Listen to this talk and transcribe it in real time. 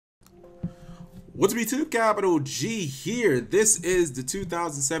What's up, YouTube? Capital G here. This is the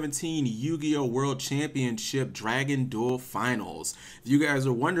 2017 Yu-Gi-Oh! World Championship Dragon Duel Finals. If you guys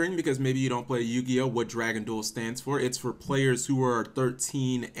are wondering, because maybe you don't play Yu-Gi-Oh! What Dragon Duel stands for, it's for players who are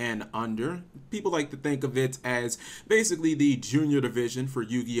 13 and under. People like to think of it as basically the junior division for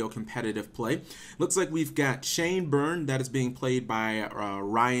Yu-Gi-Oh! Competitive play. Looks like we've got Chain Burn that is being played by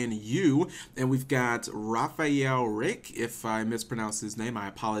Ryan Yu, and we've got Rafael Reich. If I mispronounce his name, I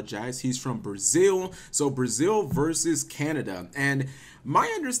apologize. He's from Brazil. So Brazil versus Canada, and my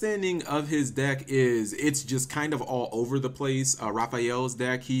understanding of his deck is it's just kind of all over the place. Rafael's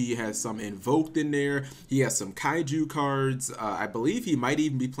deck, he has some Invoked in there, he has some Kaiju cards, I believe he might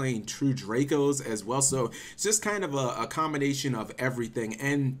even be playing True Dracos as well, so it's just kind of a combination of everything.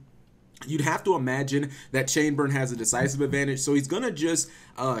 And you'd have to imagine that Chainburn has a decisive advantage, so he's going to just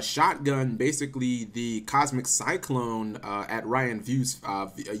shotgun basically the Cosmic Cyclone at Ryan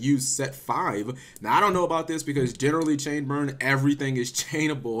Yu's set 5. Now, I don't know about this because generally Chainburn, everything is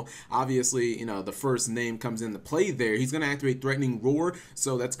chainable. Obviously, you know, the first name comes into play there. He's going to activate Threatening Roar,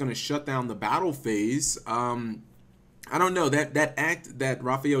 so that's going to shut down the battle phase. I don't know, that act that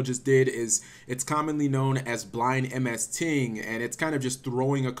Rafael just did is, it's commonly known as blind MS Ting, and it's kind of just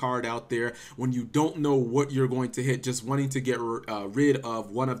throwing a card out there when you don't know what you're going to hit, just wanting to get rid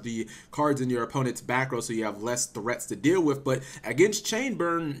of one of the cards in your opponent's back row so you have less threats to deal with. But against Chain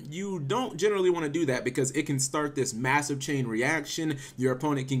Burn, you don't generally want to do that because it can start this massive chain reaction. Your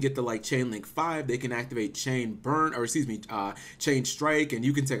opponent can get the like Chain Link 5, they can activate Chain Burn, or excuse me, Chain Strike, and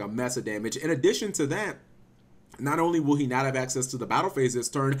you can take a mess of damage. In addition to that, not only will he not have access to the battle phase this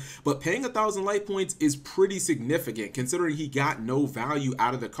turn, but paying 1,000 life points is pretty significant considering he got no value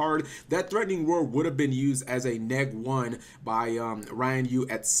out of the card. That Threatening Roar would have been used as a neg1 by Ryan Yu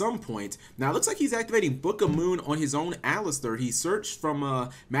at some point. Now it looks like he's activating Book of Moon on his own Alistair. He searched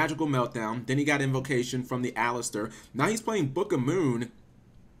from Magical Meltdown, then he got Invocation from the Alistair. Now he's playing Book of Moon.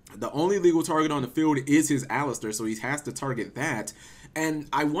 The only legal target on the field is his Alistair, so he has to target that. And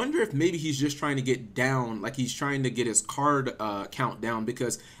I wonder if maybe he's just trying to get down, like he's trying to get his card count down,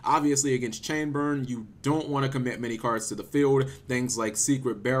 because obviously against Chainburn, you don't want to commit many cards to the field. Things like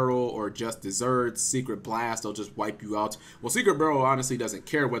Secret Barrel or Just Desserts, Secret Blast, they'll just wipe you out. Well, Secret Barrel honestly doesn't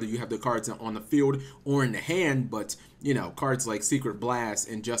care whether you have the cards on the field or in the hand, but you know, cards like Secret Blast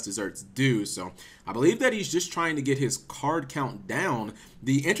and Just Desserts do. So I believe that he's just trying to get his card count down.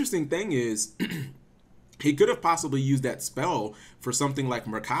 The interesting thing is he could have possibly used that spell for something like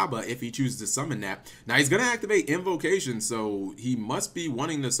Merkaba if he chooses to summon that. Now he's going to activate Invocation, so he must be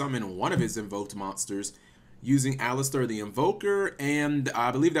wanting to summon one of his invoked monsters using Alistair the Invoker, and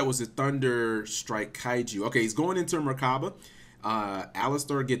I believe that was a Thunder Strike Kaiju. Okay, he's going into Merkaba.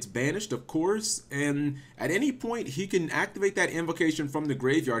 Alistair gets banished, of course, and at any point he can activate that invocation from the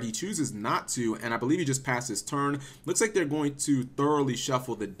graveyard. He chooses not to, and I believe he just passed his turn. Looks like they're going to thoroughly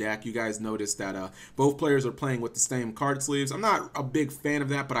shuffle the deck. You guys noticed that both players are playing with the same card sleeves. I'm not a big fan of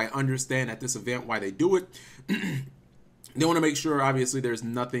that, but I understand at this event why they do it. They want to make sure, obviously, there's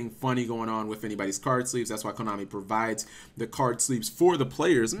nothing funny going on with anybody's card sleeves. That's why Konami provides the card sleeves for the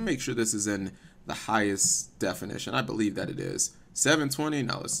players. Let me make sure this is in the highest definition. I believe that it is 720.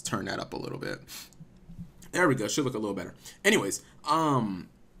 Now let's turn that up a little bit. There we go. Should look a little better. Anyways,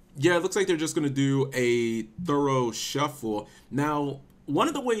 yeah, it looks like they're just going to do a thorough shuffle. Now, one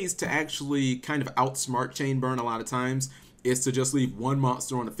of the ways to actually kind of outsmart Chainburn a lot of times is to just leave one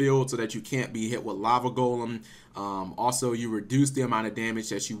monster on the field so that you can't be hit with Lava Golem. Also, you reduce the amount of damage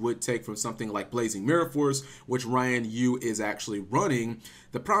that you would take from something like Blazing Mirror Force, which Ryan Yu is actually running.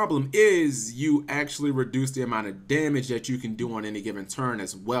 The problem is you actually reduce the amount of damage that you can do on any given turn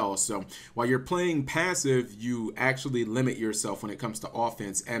as well. So while you're playing passive, you actually limit yourself when it comes to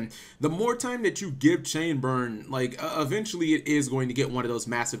offense. And the more time that you give Chainburn, like eventually it is going to get one of those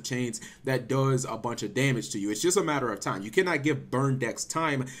massive chains that does a bunch of damage to you. It's just a matter of time. You cannot give burn decks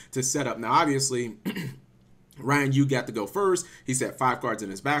time to set up. Now, obviously, Ryan Yu got to go first. He set 5 cards in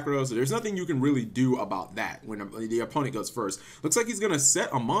his back row, so there's nothing you can really do about that when the opponent goes first. Looks like he's going to set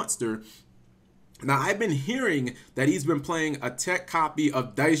a monster. Now, I've been hearing that he's been playing a tech copy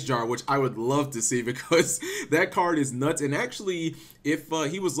of Dice Jar, which I would love to see because that card is nuts. And actually, if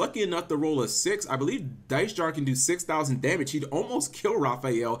he was lucky enough to roll a 6, I believe Dice Jar can do 6,000 damage. He'd almost kill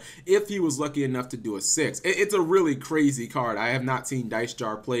Rafael if he was lucky enough to do a 6. It's a really crazy card. I have not seen Dice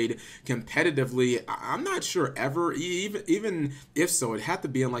Jar played competitively. I'm not sure ever. Even if so, it'd have to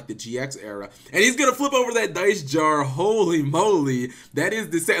be in like the GX era. And he's going to flip over that Dice Jar. Holy moly. That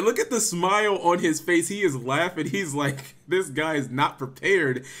is the sad. Look at the smile on his face. He is laughing. He's like, This guy is not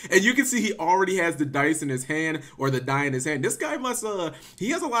prepared, and you can see he already has the dice in his hand, or the die in his hand. This guy must he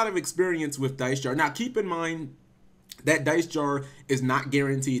has a lot of experience with dice jar. Now keep in mind that dice jar is not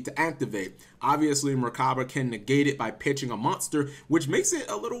guaranteed to activate. Obviously, Merkaba can negate it by pitching a monster, which makes it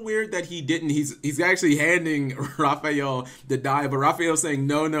a little weird that he didn't. He's actually handing Rafael the die, but Rafael's saying,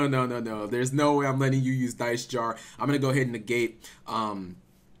 no, no, no, no, no. There's no way I'm letting you use dice jar. I'm going to go ahead and negate.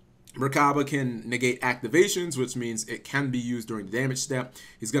 Merkaba can negate activations, which means it can be used during the damage step.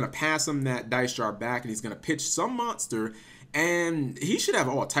 He's going to pass him that dice jar back, and he's going to pitch some monster. And he should have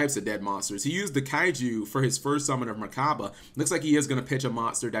all types of dead monsters. He used the Kaiju for his first summon of Merkaba. Looks like he is going to pitch a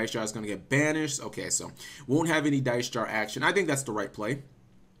monster. Dice Jar is going to get banished. Okay, so won't have any Dice Jar action. I think that's the right play.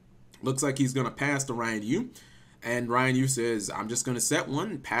 Looks like he's going to pass to Ryan Yu. And Ryan Yu says, I'm just going to set one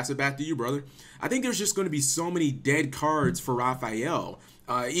and pass it back to you, brother. I think there's just going to be so many dead cards for Rafael.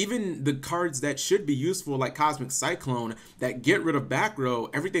 Even the cards that should be useful, like Cosmic Cyclone, that get rid of back row,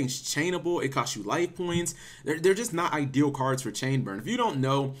 everything's chainable. It costs you life points. They're just not ideal cards for Chain Burn. If you don't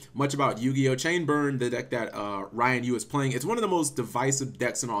know much about Yu-Gi-Oh! Chain Burn, the deck that Ryan Yu is playing, it's one of the most divisive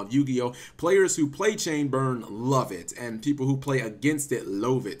decks in all of Yu-Gi-Oh! Players who play Chain Burn love it, and people who play against it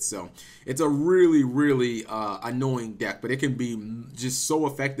loathe it. So it's a really, really annoying deck, but it can be just so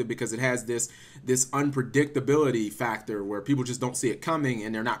effective because it has this unpredictability factor where people just don't see it coming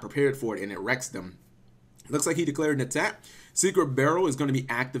and they're not prepared for it, and it wrecks them. Looks like he declared an attack. Secret Barrel is going to be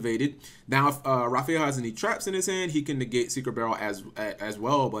activated. Now, if Rafael has any traps in his hand, he can negate Secret Barrel as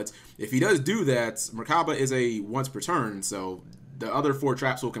well. But if he does do that, Merkaba is a once per turn, so the other 4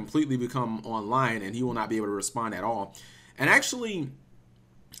 traps will completely become online, and he will not be able to respond at all. And actually,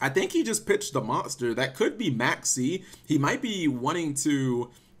 I think he just pitched the monster. That could be Maxi. He might be wanting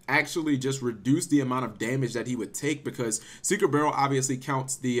to actually just reduce the amount of damage that he would take, because Secret Barrel obviously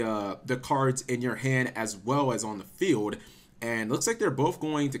counts the cards in your hand as well as on the field, and looks like they're both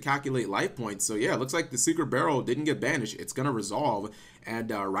going to calculate life points. So yeah, it looks like the Secret Barrel didn't get banished. It's going to resolve, and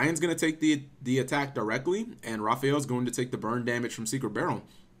Ryan's going to take the attack directly, and Rafael's going to take the burn damage from Secret Barrel.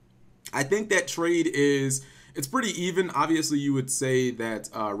 I think that trade it's pretty even. Obviously, you would say that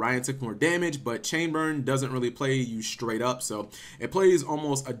Ryan took more damage, but Chain Burn doesn't really play you straight up, so it plays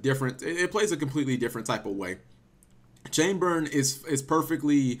almost it plays a completely different type of way. Chain Burn is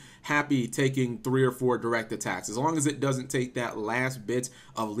perfectly happy taking 3 or 4 direct attacks. As long as it doesn't take that last bit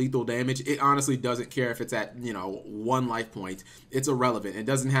of lethal damage, it honestly doesn't care if it's at, 1 life point. It's irrelevant. It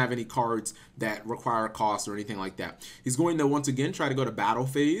doesn't have any cards that require cost or anything like that. He's going to once again try to go to battle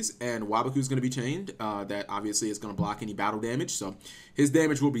phase, and Wabaku's going to be chained. That obviously is going to block any battle damage, so his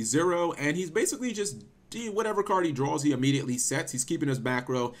damage will be 0, and he's basically just whatever card he draws, he immediately sets. He's keeping his back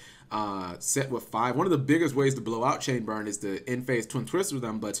row set with 5. One of the biggest ways to blow out Chain Burn is to in-phase Twin Twister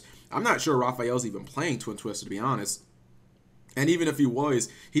them, but I'm not sure Rafael's even playing Twin Twister, to be honest. And even if he was,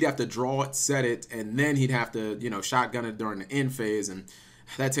 he'd have to draw it, set it, and then he'd have to, shotgun it during the in-phase, and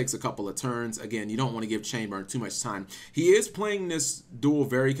that takes a couple of turns. Again, you don't want to give Chain Burn too much time. He is playing this duel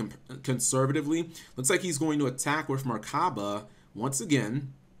very conservatively. Looks like he's going to attack with Merkaba once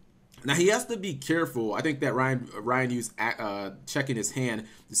again. Now, he has to be careful. I think that Ryan used checking his hand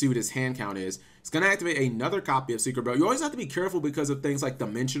to see what his hand count is. He's going to activate another copy of Secret Barrel. You always have to be careful because of things like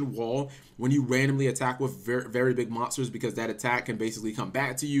Dimension Wall when you randomly attack with very, very big monsters, because that attack can basically come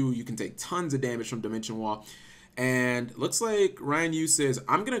back to you. You can take tons of damage from Dimension Wall. And looks like Ryan Yu says,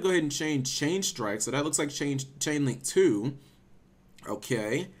 I'm going to go ahead and change Chain Strike. So that looks like Chain Link 2.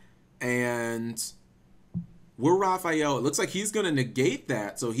 Okay. And will Rafael, it looks like he's going to negate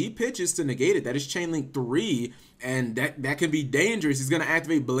that. So he pitches to negate it. That is Chain Link 3, and that can be dangerous. He's going to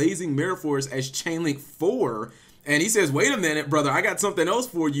activate Blazing Mirror Force as Chain Link 4. And he says, wait a minute, brother, I got something else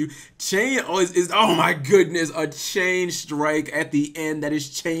for you. Oh my goodness, a Chain Strike at the end. That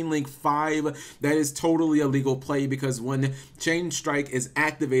is Chain Link 5. That is totally a legal play, because when Chain Strike is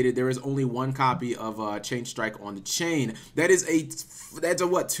activated, there is only 1 copy of Chain Strike on the chain. That's a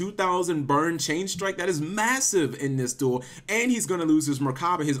what, 2,000 burn Chain Strike? That is massive in this duel. And he's going to lose his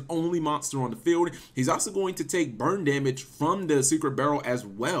Merkaba, his only monster on the field. He's also going to take burn damage from the Secret Barrel as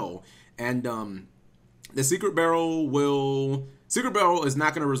well. And the Secret Barrel is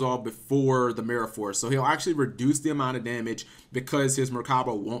not going to resolve before the Mirror Force, so he'll actually reduce the amount of damage because his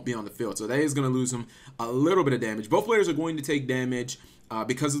Merkaba won't be on the field. So that is going to lose him a little bit of damage. Both players are going to take damage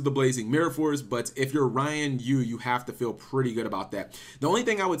because of the Blazing Mirror Force, but if you're Ryan Yu, you have to feel pretty good about that. The only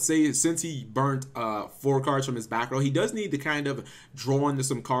thing I would say is, since he burnt 4 cards from his back row, he does need to kind of draw into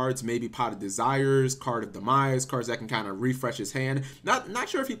some cards, maybe Pot of Desires, Card of Demise, cards that can kind of refresh his hand. Not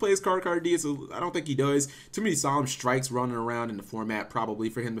sure if he plays Card D, so I don't think he does. Too many Solemn Strikes running around in the format, probably,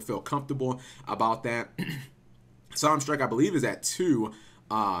 for him to feel comfortable about that. Solemn Strike, I believe, is at 2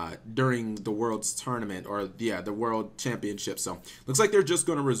 during the World's Tournament, or yeah, the World Championship. So looks like they're just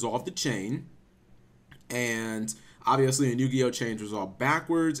going to resolve the chain. And obviously in Yu-Gi-Oh! Chains resolve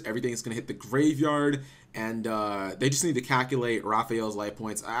backwards. Everything's going to hit the graveyard. And they just need to calculate Rafael's life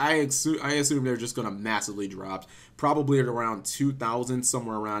points. I assume they're just going to massively drop. Probably at around 2,000,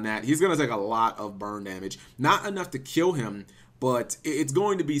 somewhere around that. He's going to take a lot of burn damage. Not enough to kill him, but it's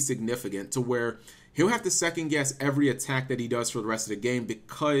going to be significant to where he'll have to second guess every attack that he does for the rest of the game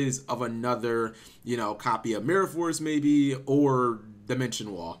because of another, you know, copy of Mirror Force maybe, or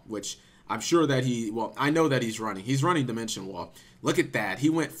Dimension Wall, which I'm sure that I know that he's running. He's running Dimension Wall. Look at that. He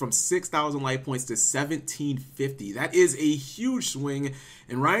went from 6,000 life points to 1,750. That is a huge swing.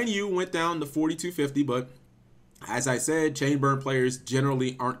 And Ryan Yu went down to 4,250, but as I said, chain burn players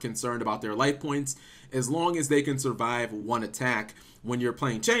generally aren't concerned about their life points as long as they can survive one attack. When you're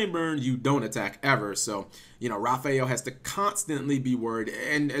playing chain burn, you don't attack ever. So, you know, Rafael has to constantly be worried,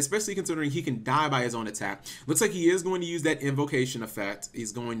 and especially considering he can die by his own attack. Looks like he is going to use that invocation effect.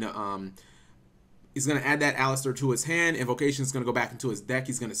 He's going to add that Alistair to his hand. Invocation is going to go back into his deck.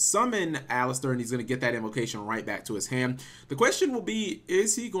 He's going to summon Alistair, and he's going to get that invocation right back to his hand. The question will be,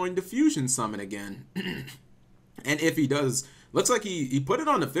 is he going to fusion summon again? And if he does, looks like he put it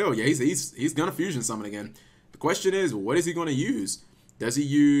on the field. Yeah, he's going to fusion summon again. The question is, what is he going to use? Does he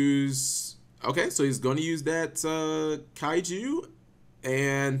use... Okay, so he's going to use that Kaiju,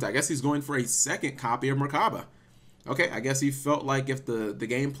 and I guess he's going for a second copy of Merkaba. Okay, I guess he felt like if the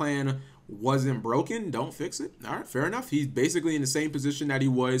game plan wasn't broken, don't fix it. All right, fair enough. He's basically in the same position that he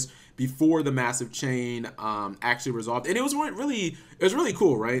was before the massive chain actually resolved. And it was really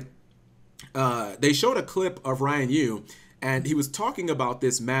cool, right? They showed a clip of Ryan Yu, and he was talking about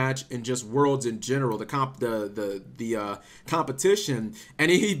this match and just Worlds in general, the competition,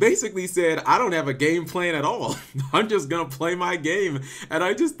 and he basically said, I don't have a game plan at all. I'm just gonna play my game. And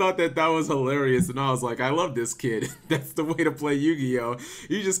I just thought that was hilarious, and I was like, I love this kid. That's the way to play Yu-Gi-Oh!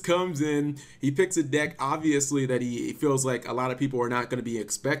 He just comes in, he picks a deck obviously that he feels like a lot of people are not going to be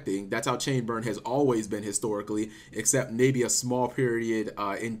expecting. That's how chain burn has always been historically, except maybe a small period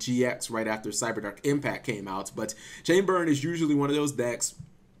in GX right after Cyberdark Impact came out. But chain burn is usually one of those decks,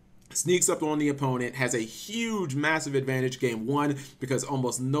 sneaks up on the opponent, has a huge, massive advantage game one because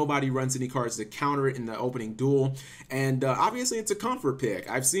almost nobody runs any cards to counter it in the opening duel. And obviously it's a comfort pick.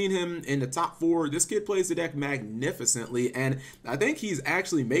 I've seen him in the top 4. This kid plays the deck magnificently, and I think he's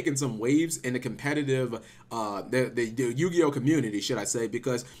actually making some waves in the competitive the Yu-Gi-Oh community, should I say,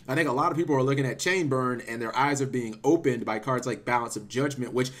 because I think a lot of people are looking at chain burn and their eyes are being opened by cards like Balance of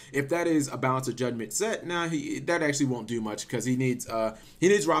Judgment, which if that is a Balance of Judgment set, that actually won't do much because he needs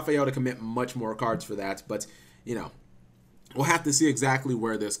Rafael to commit much more cards for that. But you know, we'll have to see exactly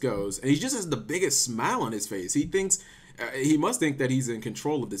where this goes. And he just has the biggest smile on his face. He thinks he must think that he's in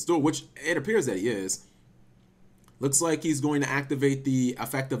control of this duel, which it appears that he is. Looks like he's going to activate the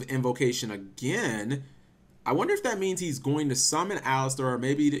effect of invocation again. I wonder if that means he's going to summon Alistair, or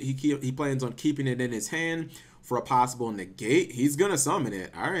maybe he plans on keeping it in his hand for a possible negate. He's going to summon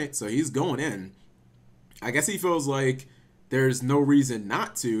it. All right, so he's going in. I guess he feels like there's no reason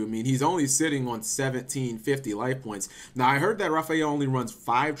not to. I mean, he's only sitting on 1,750 life points. Now, I heard that Rafael only runs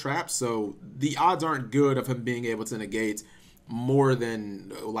 5 traps, so the odds aren't good of him being able to negate more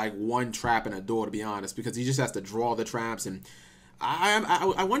than like 1 trap in a duel, to be honest, because he just has to draw the traps. And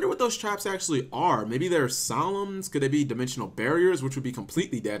I wonder what those traps actually are. Maybe they're Solemns. Could they be Dimensional Barriers, which would be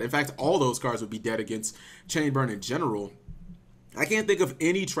completely dead? In fact, all those cards would be dead against chain burn in general. I can't think of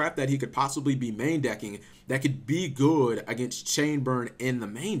any trap that he could possibly be main decking that could be good against chain burn in the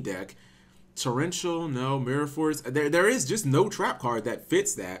main deck. Torrential, no. Mirror Force, there is just no trap card that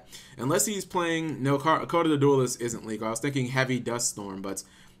fits that, unless he's playing, no, Code of the Duelist isn't legal. I was thinking Heavy Dust Storm, but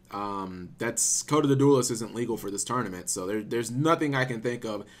that's Code of the Duelist isn't legal for this tournament, so there's nothing I can think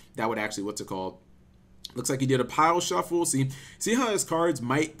of that would actually, what's it called? Looks like he did a pile shuffle. See how his cards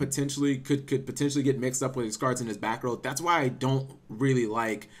might potentially could potentially get mixed up with his cards in his back row. That's why I don't really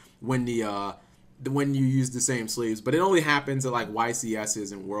like when when you use the same sleeves, but it only happens at like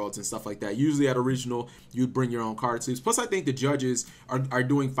YCSs and Worlds and stuff like that. Usually at a regional, you'd bring your own card sleeves. Plus, I think the judges are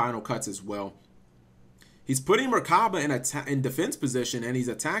doing final cuts as well. He's putting Merkaba in defense position, and he's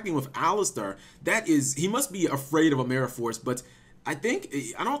attacking with Alistair. He must be afraid of a Mirror Force, but I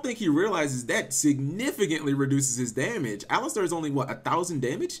don't think he realizes that significantly reduces his damage. Alistair is only, what, 1,000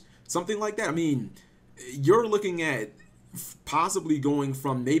 damage? Something like that. I mean, you're looking at possibly going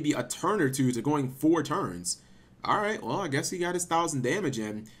from maybe a turn or two to going 4 turns. All right, well, I guess he got his 1,000 damage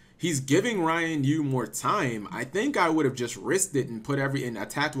in. he's giving Ryan Yu more time. I think I would have just risked it and and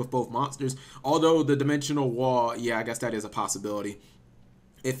attacked with both monsters. Although the dimensional wall, yeah, I guess that is a possibility.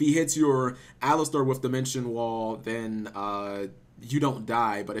 If he hits your Alistar with Dimension Wall, then you don't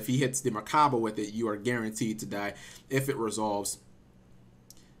die. But if he hits the Merkaba with it, you are guaranteed to die if it resolves.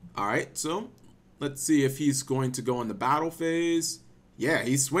 Alright, so let's see if he's going to go in the battle phase. Yeah,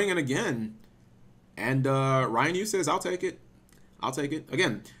 he's swinging again. And Ryan Yu says, I'll take it. I'll take it.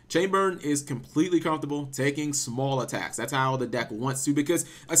 Again, Chainburn is completely comfortable taking small attacks. That's how the deck wants to, because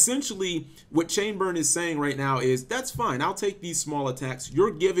essentially what Chainburn is saying right now is, that's fine, I'll take these small attacks.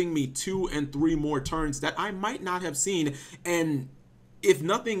 You're giving me 2 and 3 more turns that I might not have seen, and if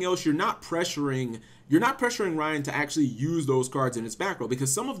nothing else, you're not pressuring Ryan to actually use those cards in his back row,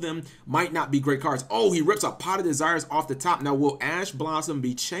 because some of them might not be great cards. Oh, he rips a Pot of Desires off the top. Now, will Ash Blossom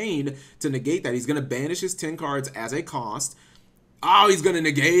be chained to negate that? He's going to banish his 10 cards as a cost. Oh, he's going to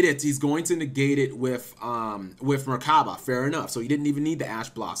negate it. He's going to negate it with Merkaba. Fair enough. So he didn't even need the Ash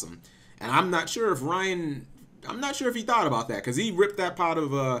Blossom. And I'm not sure if he thought about that, because he ripped that Pot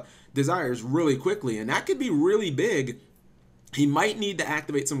of Desires really quickly, and that could be really big. He might need to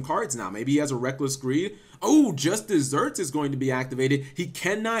activate some cards now. Maybe he has a Reckless Greed. Oh, Just Desserts is going to be activated. He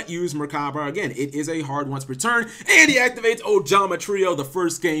cannot use Merkaba again. It is a hard once per turn. And he activates Ojama Trio. The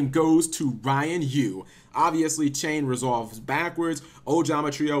first game goes to Ryan Yu. Obviously, Chain resolves backwards.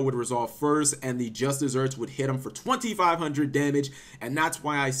 Ojama Trio would resolve first, and the Just Desserts would hit him for 2,500 damage. And that's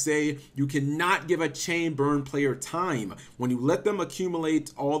why I say you cannot give a Chain Burn player time. When you let them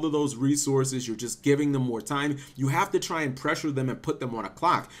accumulate all of those resources, you're just giving them more time. You have to try and pressure them and put them on a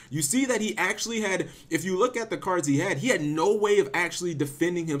clock. You see that he actually had, if you look at the cards he had no way of actually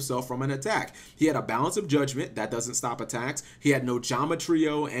defending himself from an attack. He had a Balance of Judgment, that doesn't stop attacks. He had no Ojama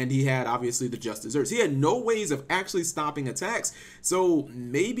Trio, and he had obviously the Just Desserts. He had no ways of actually stopping attacks. So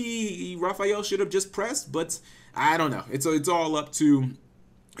maybe Rafael should have just pressed, but I don't know. It's all up to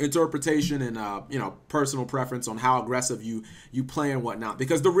interpretation and personal preference on how aggressive you play and whatnot,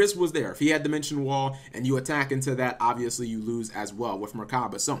 because the risk was there. If he had Dimension Wall and you attack into that, obviously you lose as well with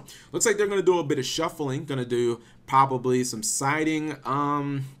Merkaba. So looks like they're going to do a bit of shuffling, going to do probably some siding.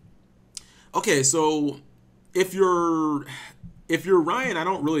 Okay, so if you're Ryan, I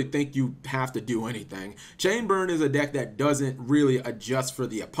don't really think you have to do anything. Chainburn is a deck that doesn't really adjust for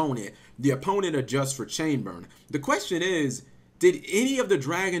the opponent. The opponent adjusts for Chainburn. The question is, did any of the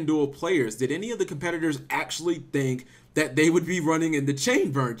Dragon Duel players, did any of the competitors actually think that they would be running into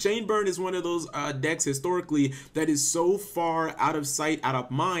Chainburn? Chainburn is one of those decks historically that is so far out of sight, out of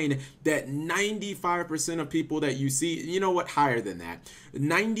mind, that 95% of people that you see, you know what, higher than that,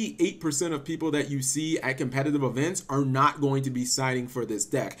 98% of people that you see at competitive events are not going to be siding for this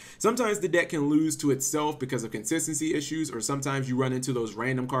deck. Sometimes the deck can lose to itself because of consistency issues, or sometimes you run into those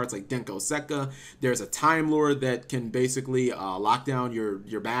random cards like Denko Sekka. There's a Time Lord that can basically lock down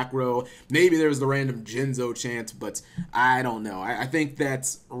your back row. Maybe there's the random Jinzo chant, but I don't know. I think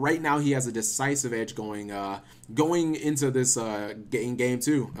that right now he has a decisive edge going into this game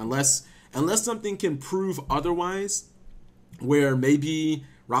 2, unless something can prove otherwise, where maybe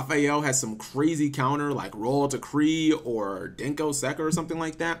Rafael has some crazy counter like Royal Decree or Denko Sekka or something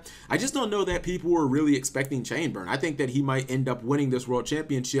like that. I just don't know that people were really expecting Chainburn. I think that he might end up winning this World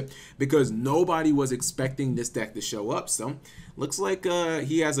Championship because nobody was expecting this deck to show up. So looks like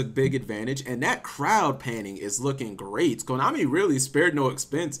he has a big advantage, and that crowd panning is looking great. Konami really spared no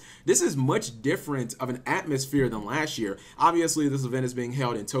expense. This is much different of an atmosphere than last year. Obviously, this event is being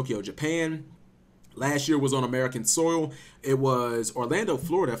held in Tokyo, Japan. Last year was on American soil. It was Orlando,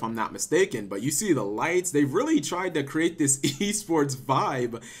 Florida, if I'm not mistaken. But you see the lights. They've really tried to create this esports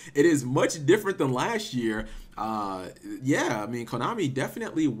vibe. It is much different than last year. Yeah, I mean, Konami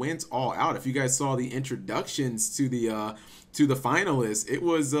definitely went all out. If you guys saw the introductions to the finalists, it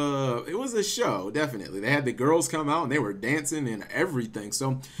was a show, definitely. They had the girls come out and they were dancing and everything.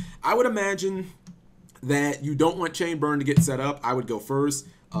 So I would imagine that you don't want Chainburn to get set up. I would go first.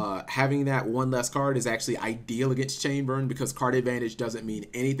 Having that one less card is actually ideal against Chainburn because card advantage doesn't mean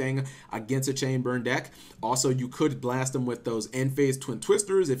anything against a Chainburn deck. Also, you could blast him with those end phase Twin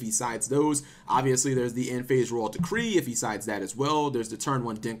Twisters if he sides those. Obviously, there's the end phase Royal Decree if he sides that as well. There's the turn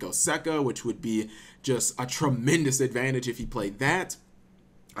 1 Denko Sekka, which would be just a tremendous advantage if he played that.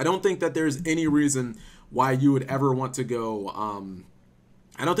 I don't think that there's any reason why you would ever want to go.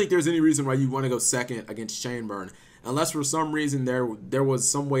 I don't think there's any reason why you want to go second against Chainburn. Unless for some reason there was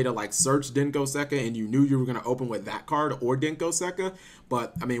some way to like search Denko Sekka and you knew you were going to open with that card or Denko Sekka.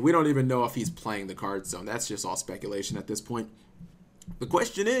 But, I mean, we don't even know if he's playing the card, so that's just all speculation at this point. The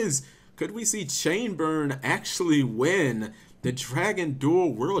question is, could we see Chainburn actually win the Dragon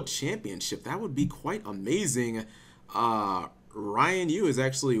Duel World Championship. That would be quite amazing. Ryan Yu is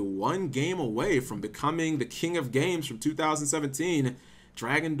actually one game away from becoming the King of Games from 2017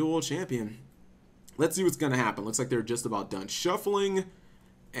 Dragon Duel Champion. Let's see what's going to happen. Looks like they're just about done shuffling.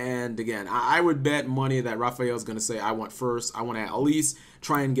 And again, I would bet money that Rafael is going to say, I want first. I want to at least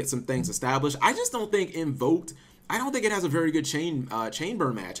try and get some things established. I just don't think Invoked, I don't think it has a very good chain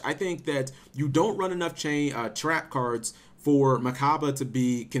burn match. I think that you don't run enough trap cards for Makaba to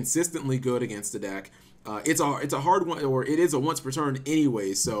be consistently good against the deck. It's a hard one, or it is a once per turn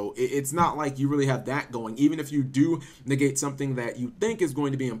anyway, so it's not like you really have that going. Even if you do negate something that you think is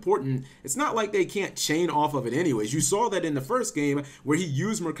going to be important, it's not like they can't chain off of it anyways. You saw that in the first game where he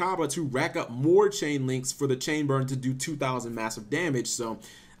used Merkaba to rack up more chain links for the chain burn to do 2,000 massive damage. So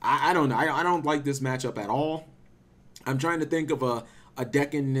I don't know. I don't like this matchup at all. I'm trying to think of a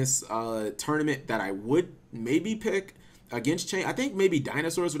deck in this tournament that I would maybe pick against chain. I think maybe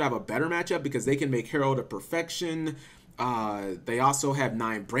Dinosaurs would have a better matchup because they can make Herald of Perfection. They also have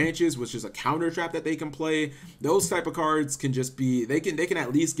 9 Branches, which is a counter trap that they can play. Those type of cards can just be, they can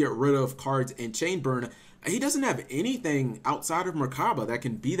at least get rid of cards in chain burn. He doesn't have anything outside of Merkaba that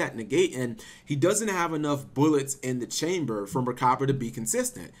can be that negate, and he doesn't have enough bullets in the chamber for Merkaba to be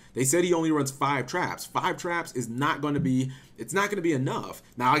consistent. They said he only runs 5 traps. 5 traps is not going to be, it's not going to be enough.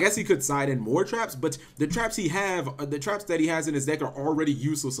 Now, I guess he could side in more traps, but the traps that he has in his deck are already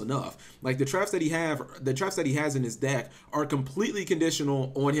useless enough. Like the traps that he has in his deck are completely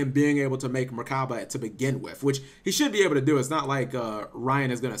conditional on him being able to make Merkaba to begin with, which he should be able to do. It's not like Ryan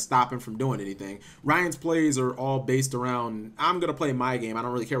is going to stop him from doing anything. Ryan's plays are all based around, I'm going to play my game. I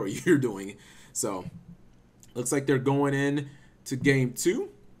don't really care what you're doing. So, looks like they're going in to game 2.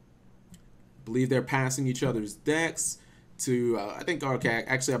 Believe they're passing each other's decks to, I think, okay,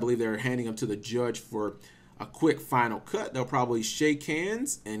 actually I believe they're handing them to the judge for a quick final cut. They'll probably shake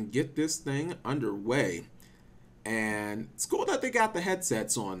hands and get this thing underway. And it's cool that they got the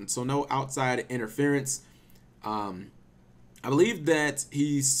headsets on, so no outside interference. I believe that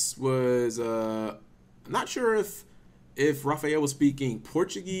he was, I'm not sure if Rafael was speaking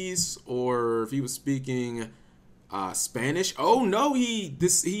Portuguese or if he was speaking Spanish. Oh no,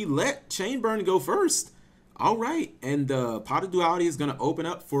 he let Chainburn go first. All right, and the Pot of Duality is going to open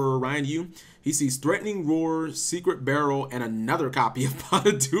up for Ryan Yu. He sees Threatening Roar, Secret Barrel, and another copy of Pot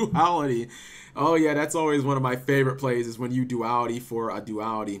of Duality. Oh yeah, that's always one of my favorite plays, is when you Duality for a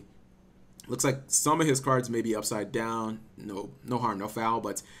Duality. Looks like some of his cards may be upside down. No harm, no foul.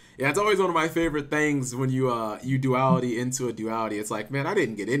 But yeah, it's always one of my favorite things when you Duality into a Duality. It's like, man, I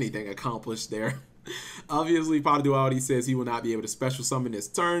didn't get anything accomplished there. Obviously, Pot of Duality says he will not be able to special summon this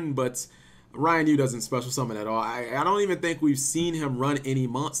turn, but Ryan Yu doesn't special summon at all. I don't even think we've seen him run any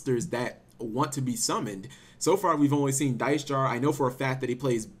monsters that want to be summoned. So far, we've only seen Dice Jar. I know for a fact that he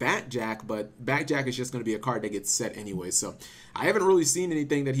plays Batjack, but Batjack is just going to be a card that gets set anyway. So I haven't really seen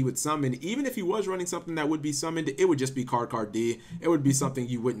anything that he would summon. Even if he was running something that would be summoned, it would just be Card D. It would be something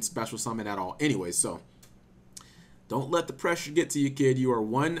you wouldn't special summon at all anyway. So don't let the pressure get to you, kid. You are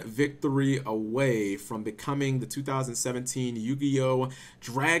one victory away from becoming the 2017 Yu-Gi-Oh!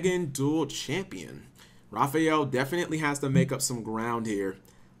 Dragon Duel Champion. Rafael definitely has to make up some ground here.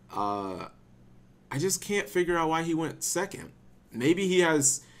 I just can't figure out why he went second. Maybe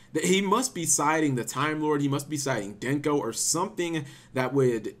he must be siding the Time Lord. He must be siding Denko or something that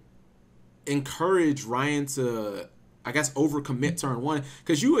would encourage Ryan to, I guess, overcommit turn 1,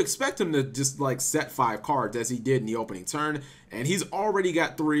 because you expect him to just like set 5 cards as he did in the opening turn, and he's already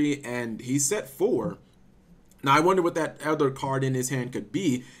got 3 and he set 4. Now I wonder what that other card in his hand could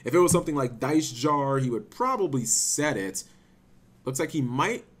be. If it was something like Dice Jar, he would probably set it. Looks like he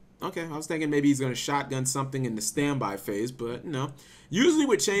might. Okay, I was thinking maybe he's going to shotgun something in the standby phase, but no. Usually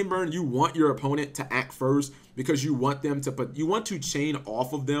with Chain Burn, you want your opponent to act first because you want them to you want to chain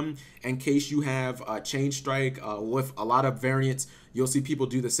off of them in case you have Chain Strike with a lot of variants. You'll see people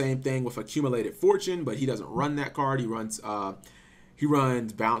do the same thing with Accumulated Fortune, but he doesn't run that card. He runs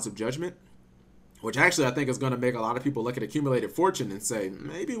Balance of Judgment, which actually I think is going to make a lot of people look at Accumulated Fortune and say,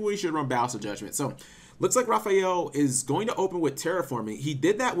 maybe we should run Balance of Judgment. So looks like Rafael is going to open with Terraforming. He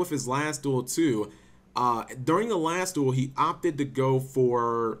did that with his last duel too. During the last duel, he opted to go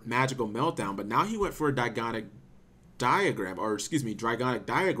for Magical Meltdown, but now he went for a Dragonic Diagram.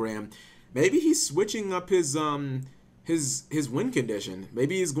 Maybe he's switching up his win condition.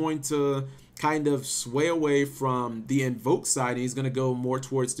 Maybe he's going to kind of sway away from the Invoke side, and he's going to go more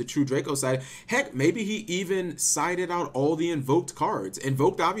towards the True Draco side. Heck, maybe he even sided out all the Invoked cards.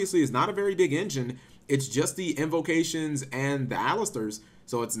 Invoked obviously is not a very big engine. It's just the Invocations and the Alistairs,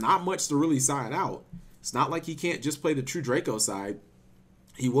 so it's not much to really side out. It's not like he can't just play the True Draco side.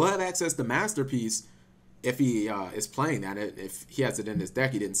 He will have access to Masterpiece if he is playing that. If he has it in his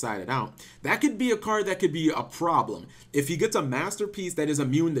deck, he didn't side it out. That could be a card that could be a problem. If he gets a Masterpiece that is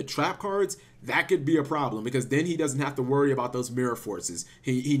immune to trap cards, that could be a problem, because then he doesn't have to worry about those mirror forces.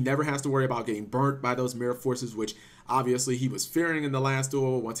 He never has to worry about getting burnt by those mirror forces, which obviously he was fearing in the last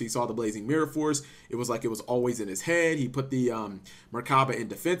duel. Once he saw the Blazing Mirror Force, it was like it was always in his head. He put the Merkaba in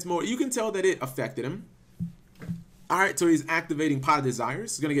defense mode. You can tell that it affected him. Alright, so he's activating Pot of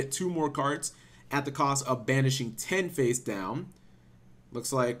Desires. He's going to get 2 more cards at the cost of banishing 10 face down.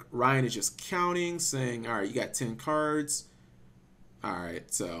 Looks like Ryan is just counting, saying, alright, you got 10 cards.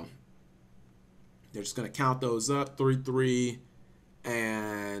 Alright, so they're just going to count those up. 3, 3,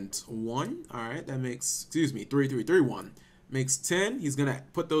 and 1. Alright, that makes, 3, 3, 3, 1. Makes 10. He's going to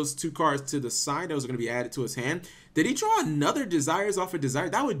put those 2 cards to the side. Those are going to be added to his hand. Did he draw another Desires off of Desire?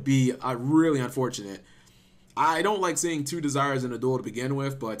 That would be really unfortunate. I don't like seeing 2 Desires in a duel to begin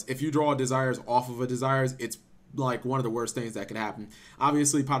with, but if you draw Desires off of a Desires, it's like one of the worst things that could happen.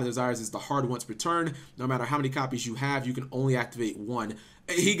 Obviously, Pot of Desires is the hard once per turn. No matter how many copies you have, you can only activate 1.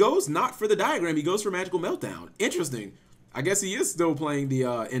 He goes not for the diagram, he goes for Magical Meltdown. Interesting. I guess he is still playing the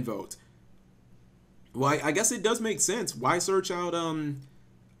Invoked. Well, I guess it does make sense. Why search out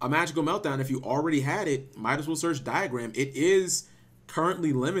a Magical Meltdown if you already had it? Might as well search Diagram. It is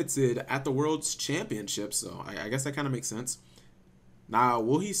currently limited at the World's Championship, so I guess that kind of makes sense. Now,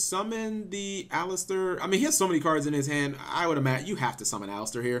 will he summon the Alistair? I mean, he has so many cards in his hand. I would imagine you have to summon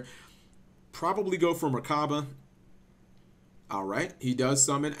Alistair here. Probably go for Merkaba. All right, he does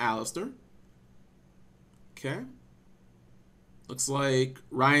summon Alistair. Okay. Looks like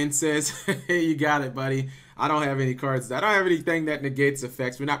Ryan says, hey, you got it, buddy. I don't have any cards. I don't have anything that negates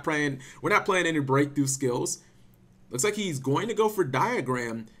effects. We're not playing any breakthrough skills. Looks like he's going to go for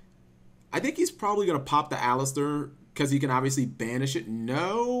Diagram. I think he's probably going to pop the Alistair because he can obviously banish it.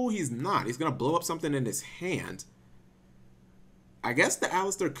 No, he's not. He's going to blow up something in his hand. I guess the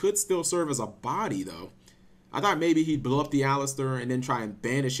Alistair could still serve as a body, though. I thought maybe he'd blow up the Alistair and then try and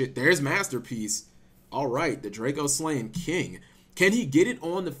banish it. There's Masterpiece. All right, the Draco Slaying King. Can he get it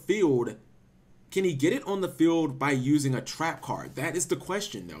on the field? Can he get it on the field by using a trap card? That is the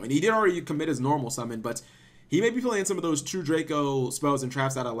question, though. And he did already commit his normal summon, but he may be playing some of those True Draco spells and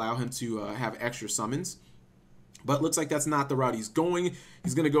traps that allow him to have extra summons. But looks like that's not the route he's going.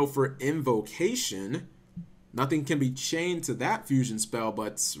 He's going to go for Invocation. Nothing can be chained to that fusion spell,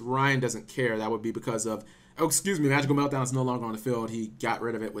 but Ryan doesn't care. That would be because of, oh, excuse me, Magical Meltdown is no longer on the field. He got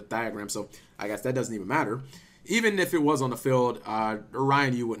rid of it with Diagram, so I guess that doesn't even matter. Even if it was on the field,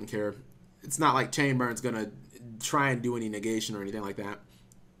 Ryan, you wouldn't care. It's not like Chainburn's going to try and do any negation or anything like that.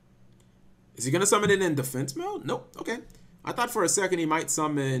 Is he going to summon it in defense mode? Nope. Okay. I thought for a second he might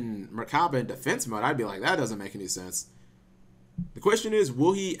summon Merkaba in defense mode. I'd be like, that doesn't make any sense. The question is,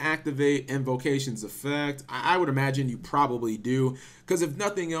 will he activate Invocation's effect? I would imagine you probably do, because if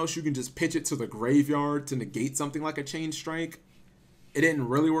nothing else, you can just pitch it to the graveyard to negate something like a Chain Strike. It didn't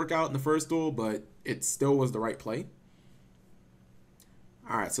really work out in the first duel, but it still was the right play.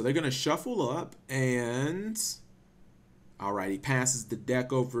 Alright, so they're going to shuffle up, and alright, he passes the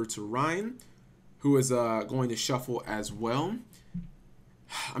deck over to Ryan, who is going to shuffle as well.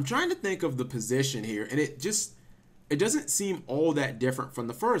 I'm trying to think of the position here, and it doesn't seem all that different from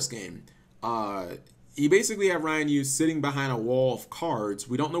the first game. You basically have Ryan you sitting behind a wall of cards.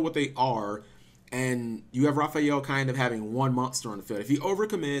 We don't know what they are, and you have Rafael kind of having one monster on the field. If he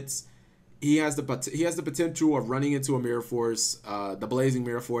overcommits, he has the potential of running into a Mirror Force, the Blazing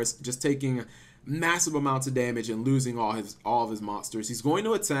Mirror Force, just taking massive amounts of damage and losing all of his monsters. He's going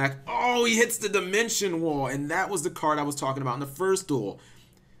to attack. Oh, he hits the Dimension Wall, and that was the card I was talking about in the first duel.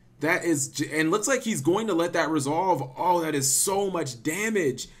 That is, and looks like he's going to let that resolve. Oh, that is so much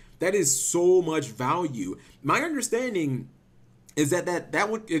damage. That is so much value. My understanding is that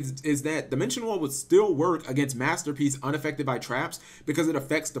Dimension Wall would still work against Masterpiece unaffected by traps because it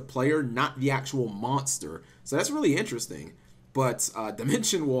affects the player, not the actual monster. So that's really interesting. But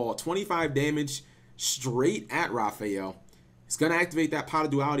Dimension Wall, 25 damage straight at Rafael. He's going to activate that Pot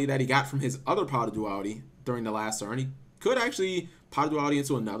of Duality that he got from his other Pot of Duality during the last turn. He could actually Pot of Duality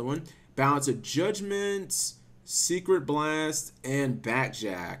into another one. Balance of Judgment, Secret Blast, and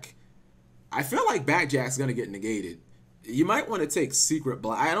Backjack. I feel like Backjack's going to get negated. You might want to take Secret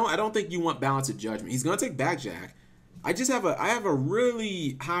Blast. I don't think you want Balance of Judgment. He's going to take Backjack. I have a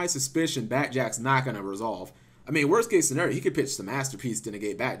really high suspicion Backjack's not going to resolve. I mean, worst case scenario, he could pitch the Masterpiece to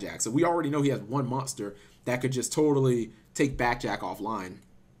negate Backjack. So we already know he has one monster that could just totally take Backjack offline.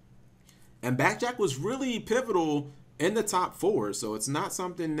 And Backjack was really pivotal in the top 4, so it's not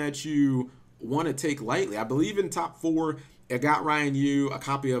something that you want to take lightly. I believe in top 4, it got Ryan Yu a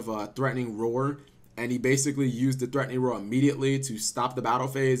copy of Threatening Roar, and he basically used the Threatening Roar immediately to stop the battle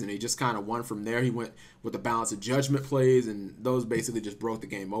phase, and he just kind of won from there. He went with the Balance of Judgment plays, and those basically just broke the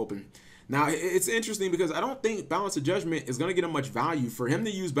game open. Now, it's interesting because I don't think Balance of Judgment is going to get him much value. For him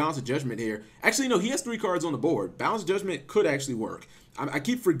to use Balance of Judgment here, actually, no, he has 3 cards on the board. Balance of Judgment could actually work. I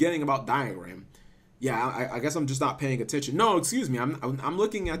keep forgetting about Diagram. Yeah, I guess I'm just not paying attention. No, excuse me. I'm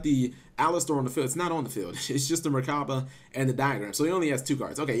looking at the Alistar on the field. It's not on the field. It's just the Merkaba and the Diagram. So he only has 2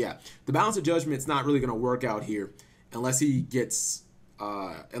 cards. Okay, yeah. The Balance of Judgment's not really going to work out here unless he gets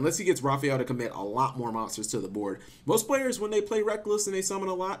Rafael to commit a lot more monsters to the board. Most players, when they play Reckless and they summon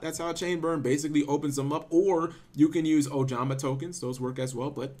a lot, that's how Chain Burn basically opens them up. Or you can use Ojama tokens. Those work as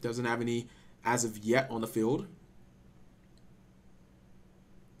well, but doesn't have any as of yet on the field.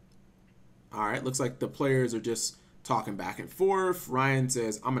 All right, looks like the players are just talking back and forth. Ryan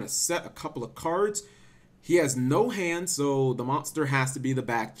says, I'm going to set a couple of cards. He has no hand, so the monster has to be the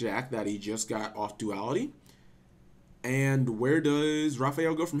Backjack that he just got off Duality. And where does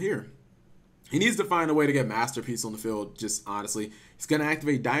Rafael go from here? He needs to find a way to get Masterpiece on the field, just honestly. He's going to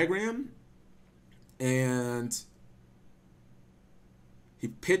activate Diagram. And he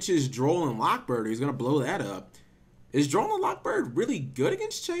pitches Droll and Lockbird. He's going to blow that up. Is Droll and Lockbird really good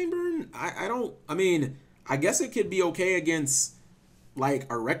against Chainburn? I mean, I guess it could be okay against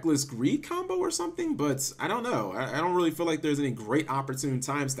like a Reckless Greed combo or something, but I don't know. I don't really feel like there's any great opportune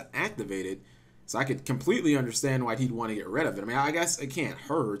times to activate it. So I could completely understand why he'd want to get rid of it. I mean, I guess it can't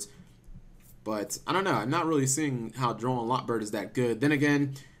hurt, but I don't know. I'm not really seeing how Droll and Lockbird is that good. Then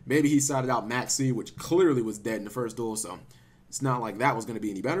again, maybe he sided out Maxi, which clearly was dead in the first duel, so it's not like that was going to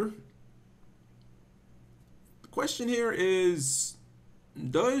be any better. Question here is,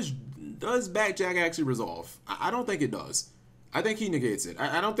 does Backjack actually resolve? I don't think it does. I think he negates it.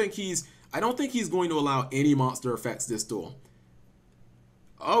 I don't think he's going to allow any monster effects this duel.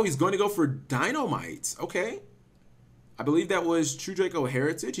 Oh, he's going to go for Dynamite. Okay. I believe that was True Draco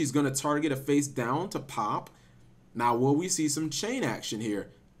Heritage. He's going to target a face down to pop. Now, will we see some chain action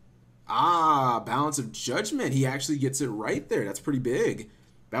here? Ah, Balance of Judgment. He actually gets it right there. That's pretty big.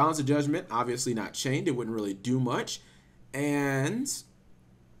 Balance of Judgment, obviously not chained. It wouldn't really do much. And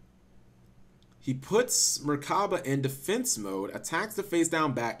he puts Merkaba in defense mode, attacks the face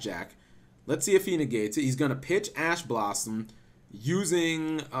down Backjack. Let's see if he negates it. He's going to pitch Ash Blossom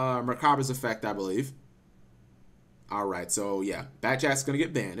using Merkaba's effect, I believe. All right, so yeah, Backjack's going to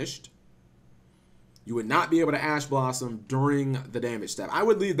get banished. You would not be able to Ash Blossom during the damage step. I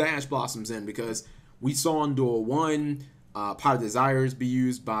would leave the Ash Blossoms in because we saw in Duel 1 Pot of Desires be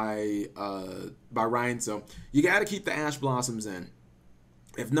used by Ryan, so you got to keep the Ash Blossoms in.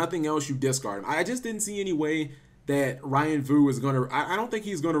 If nothing else, you discard them. I just didn't see any way that Ryan Vu is going to... I don't think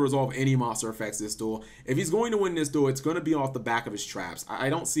he's going to resolve any monster effects this duel. If he's going to win this duel, it's going to be off the back of his traps. I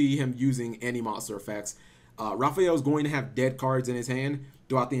don't see him using any monster effects. Rafael is going to have dead cards in his hand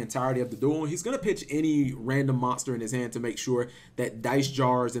throughout the entirety of the duel. He's going to pitch any random monster in his hand to make sure that Dice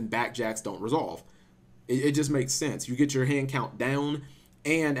Jars and Backjacks don't resolve. It just makes sense. You get your hand count down,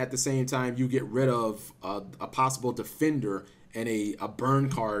 and at the same time, you get rid of a possible defender and a burn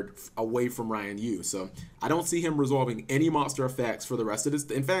card away from Ryan Yu. So I don't see him resolving any monster effects for the rest of this.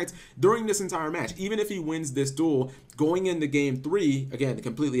 In fact, during this entire match, even if he wins this duel, going into game 3, again,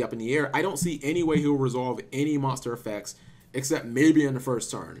 completely up in the air, I don't see any way he'll resolve any monster effects except maybe in the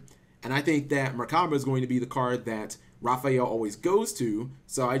first turn. And I think that Merkaba is going to be the card that Rafael always goes to,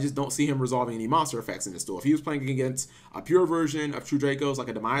 so I just don't see him resolving any monster effects in this duel. If he was playing against a pure version of True Dracos, like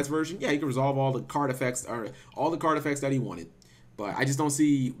a Demise version, yeah, he can resolve all the card effects that he wanted. But I just don't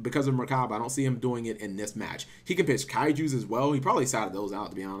see, because of Merkaba, I don't see him doing it in this match. He can pitch Kaijus as well. He probably sided those out,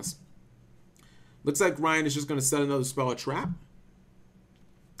 to be honest. Looks like Ryan is just going to set another spell a trap.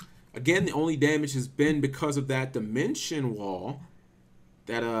 Again, the only damage has been because of that Dimension Wall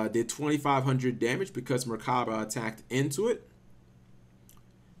that did 2,500 damage because Merkaba attacked into it.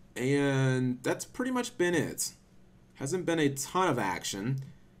 And that's pretty much been it. Hasn't been a ton of action.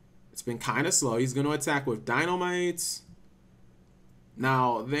 It's been kind of slow. He's going to attack with Dynamite.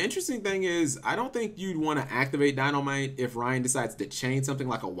 Now, the interesting thing is, I don't think you'd want to activate Dynamite if Ryan decides to chain something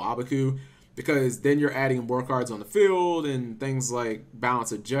like a Wabaku, because then you're adding more cards on the field, and things like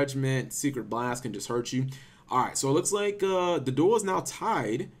Balance of Judgment, Secret Blast can just hurt you. Alright, so it looks like the duel is now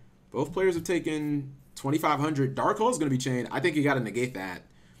tied. Both players have taken 2,500. Dark Hole is going to be chained. I think you got to negate that.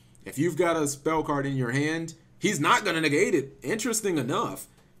 If you've got a spell card in your hand, he's not going to negate it. Interesting enough,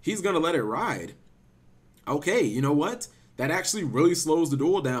 he's going to let it ride. Okay, you know what? That actually really slows the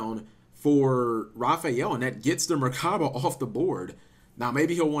duel down for Rafael, and that gets the Merkaba off the board. Now,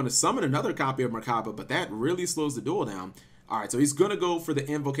 maybe he'll want to summon another copy of Merkaba, but that really slows the duel down. All right, so he's going to go for the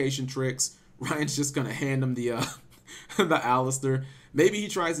invocation tricks. Ryan's just going to hand him the the Alistair. Maybe he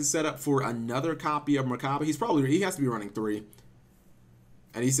tries to set up for another copy of Merkaba. He has to be running 3.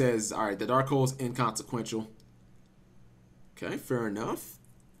 And he says, all right, the Dark Hole's inconsequential. Okay, fair enough.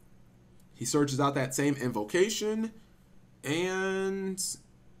 He searches out that same invocation. And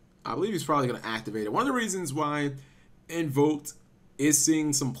I believe he's probably going to activate it. One of the reasons why Invoked is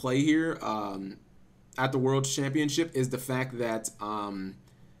seeing some play here at the World Championship is the fact that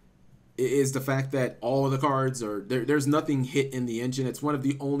all of the cards are there's nothing hit in the engine. It's one of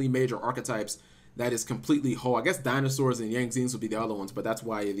the only major archetypes that is completely whole. I guess dinosaurs and Yang Zines would be the other ones, but that's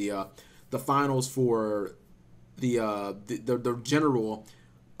why the finals for the general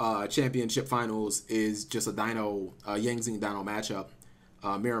championship finals is just a Yang Zine Dino matchup,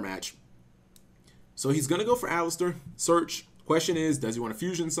 mirror match. So he's gonna go for Alistair. Search. Question is, does he want to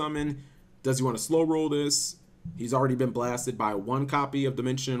fusion summon? Does he want to slow roll this? He's already been blasted by 1 copy of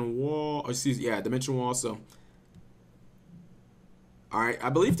Dimension Wall. Dimension Wall. So, all right. I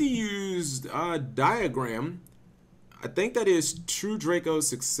believe he used Diagram. I think that is True Draco's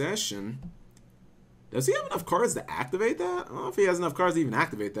Succession. Does he have enough cards to activate that? I don't know if he has enough cards to even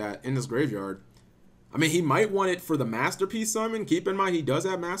activate that in this graveyard. I mean, he might want it for the Masterpiece summon. Keep in mind, he does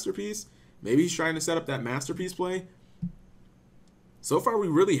have Masterpiece. Maybe he's trying to set up that Masterpiece play. So far, we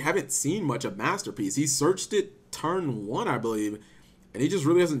really haven't seen much of Masterpiece. He searched it turn 1, I believe, and he just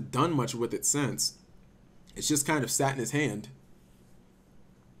really hasn't done much with it since. It's just kind of sat in his hand.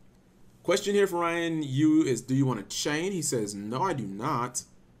 Question here for Ryan Yu is, do you want to chain? He says, no, I do not.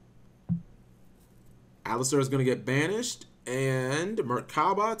 Alistair is going to get banished, and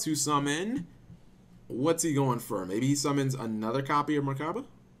Merkaba to summon. What's he going for? Maybe he summons another copy of Merkaba?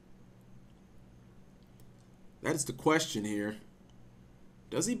 That is the question here.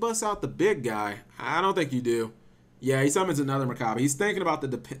 Does he bust out the big guy? I don't think you do. Yeah, he summons another Merkaba. He's thinking about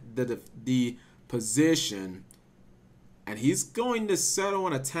the position, and he's going to settle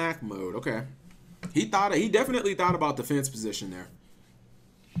on attack mode. Okay, he definitely thought about defense position there.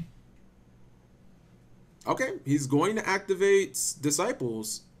 Okay, he's going to activate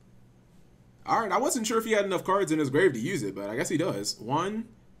Disciples. All right, I wasn't sure if he had enough cards in his grave to use it, but I guess he does. 1,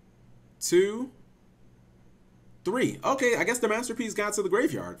 2, 3. Okay, I guess the Masterpiece got to the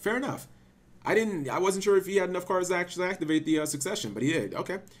graveyard. Fair enough. I wasn't sure if he had enough cards to actually activate the Succession, but he did.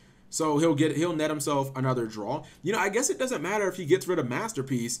 Okay. So he'll net himself another draw. You know, I guess it doesn't matter if he gets rid of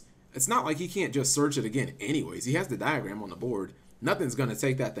Masterpiece. It's not like he can't just search it again anyways. He has the Diagram on the board. Nothing's going to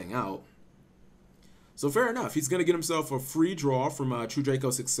take that thing out. So fair enough. He's going to get himself a free draw from True Draco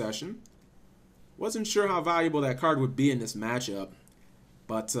Succession. Wasn't sure how valuable that card would be in this matchup.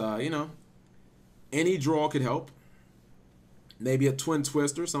 But, you know, any draw could help. Maybe a Twin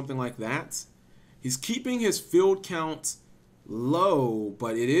Twister, something like that. He's keeping his field count low,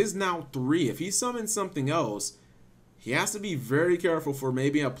 but it is now 3. If he summons something else, he has to be very careful for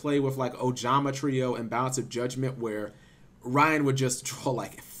maybe a play with like Ojama Trio and Balance of Judgment where Ryan would just draw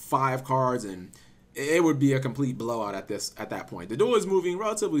like 5 cards and it would be a complete blowout at that point. The duel is moving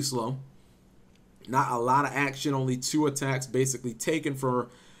relatively slow. Not a lot of action, only 2 attacks basically taken for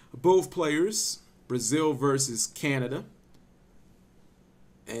both players. Brazil versus Canada.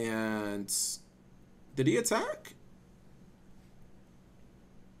 And did he attack?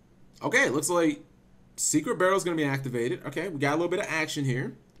 Okay, looks like Secret Barrel is going to be activated. Okay, we got a little bit of action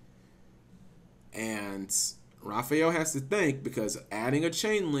here. And Rafael has to think because adding a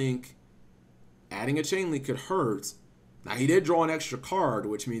chain link could hurt. Now he did draw an extra card,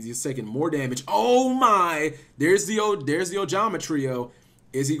 which means he's taking more damage. Oh my! There's the Ojama Trio.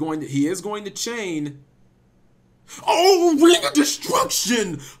 He is going to chain. Oh, Ring of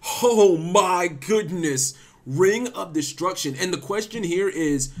Destruction! Oh my goodness. Ring of Destruction. And the question here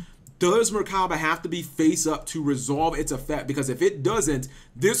is, does Merkaba have to be face up to resolve its effect? Because if it doesn't,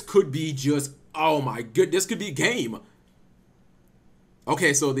 this could be just, oh my goodness, this could be game.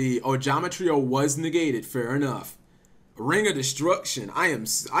 Okay, so the Ojama Trio was negated. Fair enough. Ring of Destruction. I am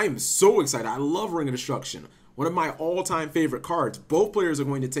so excited. I love Ring of Destruction. One of my all-time favorite cards. Both players are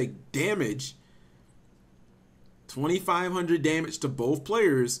going to take damage. 2,500 damage to both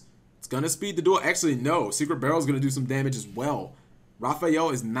players. It's going to speed the duel. Actually, no. Secret Barrel is going to do some damage as well. Rafael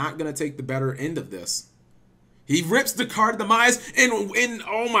is not going to take the better end of this. He rips the card Demise, and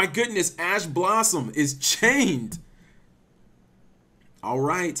oh my goodness, Ash Blossom is chained. All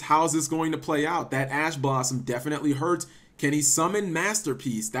right, how's this going to play out? That Ash Blossom definitely hurts. Can he summon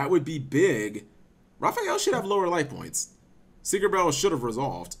Masterpiece? That would be big. Rafael should have lower life points. Secret Barrel should have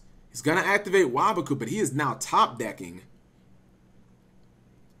resolved. He's going to activate Wabaku, but he is now top decking.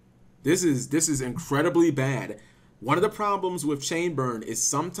 This is incredibly bad. One of the problems with chain burn is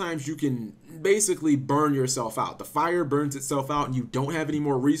sometimes you can basically burn yourself out. The fire burns itself out and you don't have any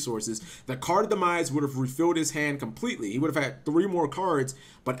more resources. The card of demise would have refilled his hand completely. He would have had 3 more cards,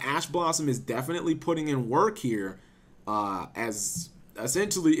 but Ash Blossom is definitely putting in work here, as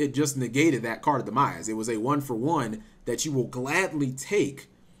essentially it just negated that card of demise. It was a 1-for-1 that you will gladly take.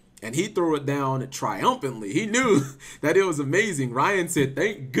 And he threw it down triumphantly. He knew that it was amazing. Ryan said,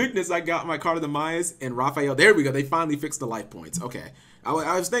 thank goodness I got my card of demise. And Rafael, there we go. They finally fixed the life points. Okay.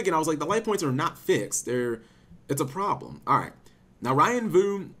 I was thinking, I was like, the life points are not fixed. It's a problem. All right. Now, Ryan,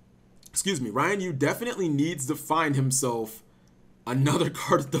 you definitely needs to find himself another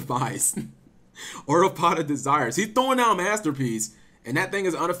card of demise or a pot of desires. He's throwing out Masterpiece, and that thing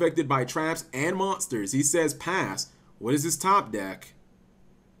is unaffected by traps and monsters. He says, pass. What is his top deck?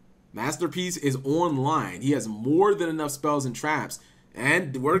 Masterpiece is online. He has more than enough spells and traps.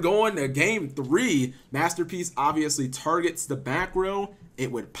 And we're going to game 3. Masterpiece obviously targets the back row.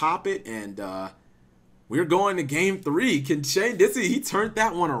 It would pop it, and we're going to game 3. Can Shane Ditsy, he turned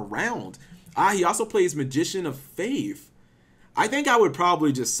that one around. He also plays Magician of Faith. I think I would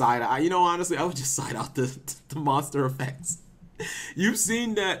probably just side out. Honestly, I would just side out the monster effects. You've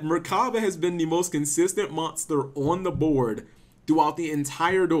seen that Merkaba has been the most consistent monster on the board throughout the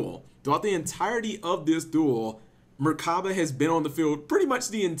entire duel. Throughout the entirety of this duel, Merkaba has been on the field pretty much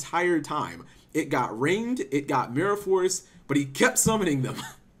the entire time. It got ringed, it got Mirror Force, but he kept summoning them.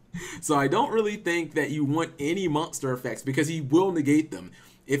 So I don't really think that you want any monster effects because he will negate them.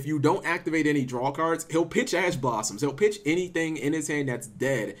 If you don't activate any draw cards, he'll pitch Ash Blossoms. He'll pitch anything in his hand that's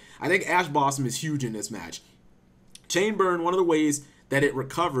dead. I think Ash Blossom is huge in this match. Chain Burn, one of the ways that it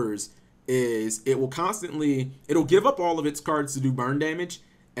recovers is it'll give up all of its cards to do burn damage,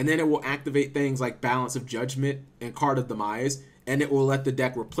 and then it will activate things like Balance of Judgment and Card of Demise, and it will let the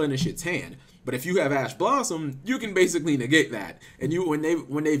deck replenish its hand. But if you have Ash Blossom, you can basically negate that. And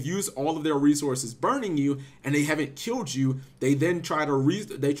when they've used all of their resources burning you and they haven't killed you, they then try to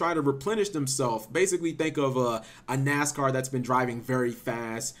replenish themselves. Basically, think of a NASCAR that's been driving very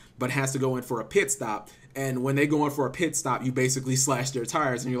fast but has to go in for a pit stop. And when they go in for a pit stop, you basically slash their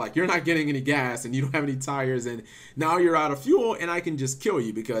tires, and you're like, you're not getting any gas, and you don't have any tires, and now you're out of fuel, and I can just kill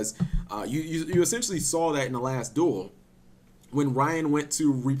you because you essentially saw that in the last duel. When Ryan went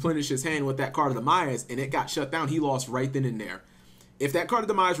to replenish his hand with that card of demise and it got shut down, he lost right then and there. If that card of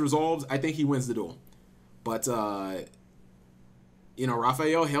demise resolves, I think he wins the duel. But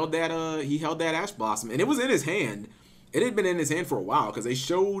Rafael held that Ash Blossom, and it was in his hand. It had been in his hand for a while because they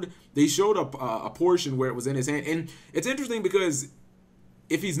showed a portion where it was in his hand. And it's interesting because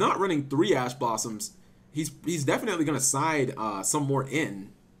if he's not running 3 Ash Blossoms, he's definitely going to side some more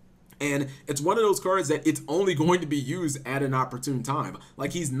in. And it's one of those cards that it's only going to be used at an opportune time.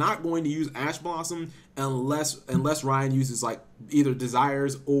 Like, he's not going to use Ash Blossom unless Ryan uses like either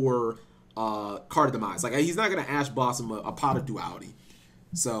Desires or Card of Demise. Like, he's not going to Ash Blossom a Pot of Duality.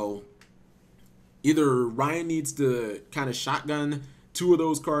 So either Ryan needs to kind of shotgun 2 of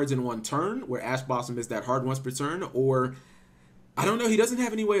those cards in one turn, where Ash Blossom is that hard once per turn, or I don't know. He doesn't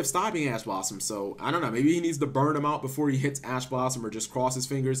have any way of stopping Ash Blossom, so I don't know. Maybe he needs to burn him out before he hits Ash Blossom, or just cross his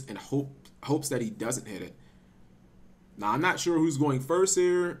fingers and hopes that he doesn't hit it. Now, I'm not sure who's going first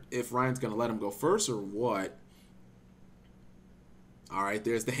here, if Ryan's going to let him go first or what. All right,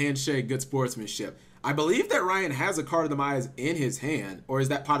 there's the handshake, good sportsmanship. I believe that Ryan has a Card of Demise in his hand, or is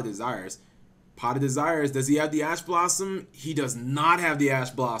that Pot of Desires? Pot of Desires, does he have the Ash Blossom? He does not have the Ash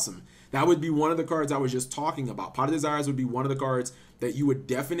Blossom. That would be one of the cards I was just talking about. Pot of Desires would be one of the cards that you would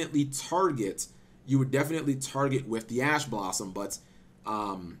definitely target. You would definitely target with the Ash Blossom, but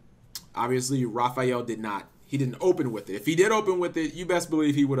obviously Rafael did not. He didn't open with it. If he did open with it, you best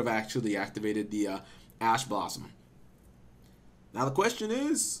believe he would have actually activated the Ash Blossom. Now the question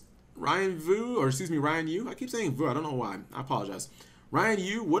is, Ryan Yu. I keep saying Vu. I don't know why. I apologize. Ryan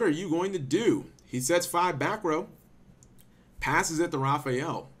Yu, what are you going to do? He sets 5 back row, passes it to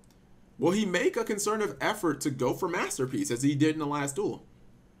Rafael. Will he make a concerted effort to go for Masterpiece as he did in the last duel?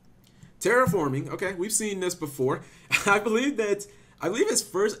 Terraforming, okay, we've seen this before. I believe his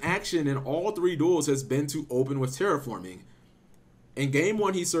first action in all 3 duels has been to open with Terraforming. In game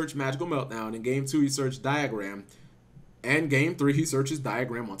 1, he searched Magical Meltdown. In game 2, he searched Diagram. And game 3, he searches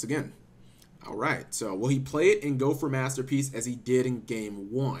Diagram once again. All right, so will he play it and go for Masterpiece as he did in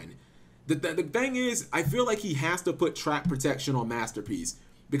game 1? The thing is, I feel like he has to put Trap Protection on Masterpiece.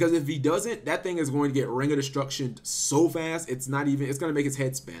 Because if he doesn't, that thing is going to get Ring of Destruction so fast, it's going to make his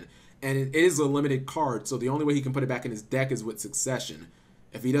head spin. And it is a limited card, so the only way he can put it back in his deck is with Succession.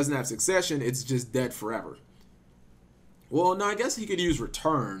 If he doesn't have Succession, it's just dead forever. Well, no, I guess he could use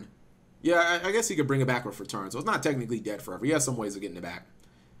Return. Yeah, I guess he could bring it back with return, so it's not technically dead forever. He has some ways of getting it back.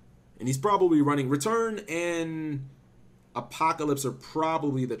 And he's probably running return and Apocalypse are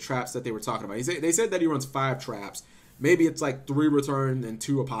probably the traps that they were talking about. They said that he runs 5 traps. Maybe it's like 3 return and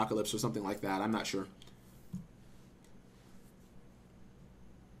 2 Apocalypse or something like that. I'm not sure.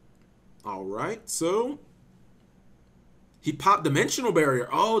 All right, so he popped Dimensional Barrier.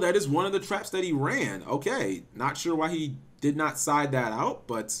 Oh, that is one of the traps that he ran. Okay, not sure why he did not side that out,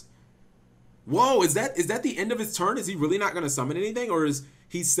 but whoa, is that the end of his turn? Is he really not going to summon anything, or is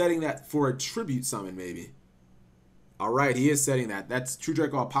he setting that for a tribute summon maybe? All right, he is setting that. That's True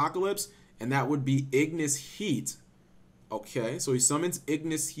Draco Apocalypse, and that would be Ignis Heat. Okay, so he summons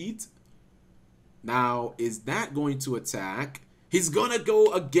Ignis Heat. Now, is that going to attack? He's going to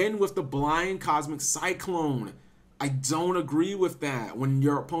go again with the Blind Cosmic Cyclone. I don't agree with that. When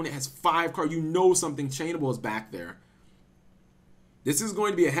your opponent has 5 cards, you know something chainable is back there. This is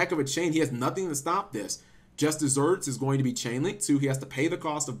going to be a heck of a chain. He has nothing to stop this. Just Desserts is going to be Chain Link 2. He has to pay the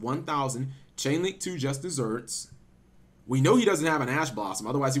cost of 1,000. Chain Link 2 Just Desserts. We know he doesn't have an Ash Blossom.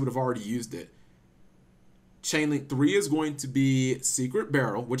 Otherwise, he would have already used it. Chain Link 3 is going to be Secret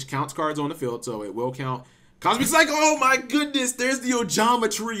Barrel, which counts cards on the field, so it will count. Cosmic Cycle, oh my goodness, there's the Ojama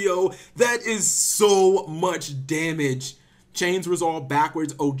Trio. That is so much damage. Chains resolve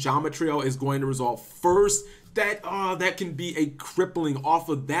backwards. Ojama Trio is going to resolve first. That can be a crippling off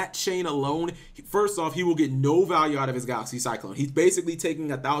of that chain alone. First off, he will get no value out of his Galaxy Cyclone. He's basically taking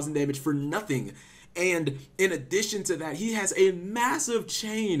 1,000 damage for nothing. And in addition to that, he has a massive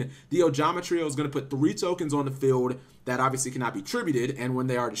chain. The Ojama Trio is going to put 3 tokens on the field that obviously cannot be tributed. And when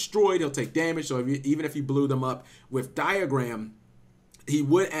they are destroyed, he'll take damage. So even if he blew them up with Diagram, he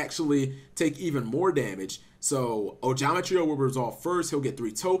would actually take even more damage. So Ojama Trio will resolve first. He'll get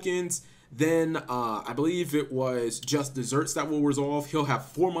 3 tokens. Then I believe it was Just Desserts that will resolve. He'll have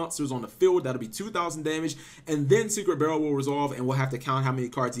 4 monsters on the field. That'll be 2,000 damage. And then Secret Barrel will resolve, and we'll have to count how many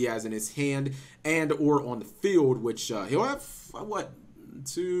cards he has in his hand and or on the field, which he'll have, what,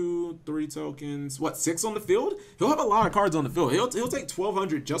 2, 3 tokens, what, 6 on the field? He'll have a lot of cards on the field. He'll take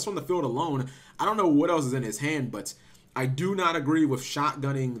 1,200 just from the field alone. I don't know what else is in his hand, but I do not agree with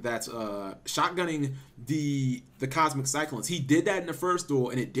shotgunning the Cosmic Cyclones. He did that in the first duel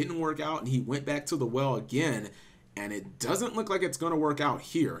and it didn't work out, and he went back to the well again, and it doesn't look like it's going to work out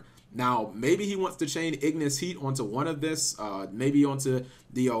here. Now, maybe he wants to chain Ignis Heat onto one of this, maybe onto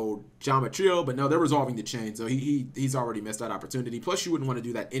the old Ojama Trio, but no, they're resolving the chain, so he's already missed that opportunity. Plus, you wouldn't want to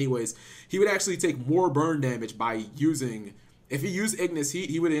do that anyways. He would actually take more burn damage by using, if he used Ignis Heat,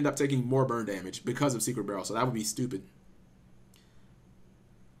 he would end up taking more burn damage because of Secret Barrel, so that would be stupid.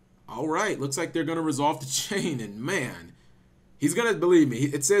 All right, looks like they're going to resolve the chain, and man, he's going to, believe me,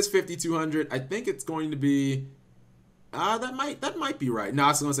 it says 5,200. I think it's going to be, that might be right. No, I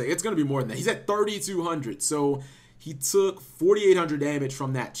was going to say, it's going to be more than that. He's at 3,200, so he took 4,800 damage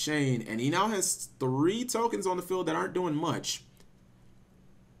from that chain, and he now has 3 tokens on the field that aren't doing much.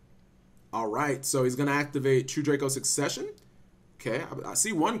 All right, so he's going to activate True Draco Succession. Okay, I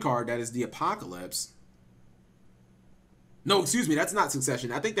see one card that is the Apocalypse. No, excuse me, that's not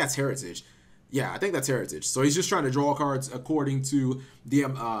Succession. I think that's Heritage. Yeah, I think that's Heritage. So he's just trying to draw cards according to the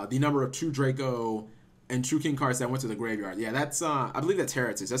number of True Draco and True King cards that went to the graveyard. Yeah, that's I believe that's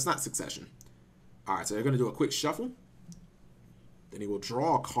Heritage. That's not Succession. All right, so they're going to do a quick shuffle. Then he will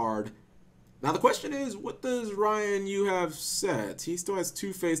draw a card. Now the question is, what does Ryan you have set? He still has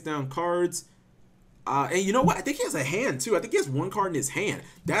 2 face-down cards. And you know what? I think he has a hand too. I think he has 1 card in his hand.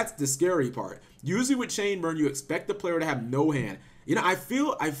 That's the scary part. Usually with Chain Burn, you expect the player to have no hand. You know, I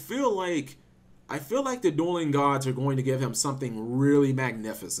feel like the Dueling Gods are going to give him something really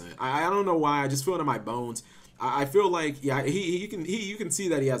magnificent. I don't know why. I just feel it in my bones. I feel like, yeah, you can see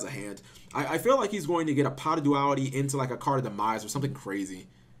that he has a hand. I feel like he's going to get a Pot of Duality into like a Card of Demise or something crazy.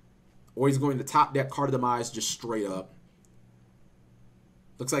 Or he's going to top deck Card of Demise just straight up.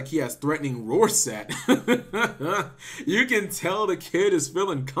 Looks like he has Threatening Roar set. You can tell the kid is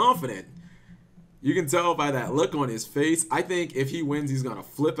feeling confident. You can tell by that look on his face. I think if he wins, he's going to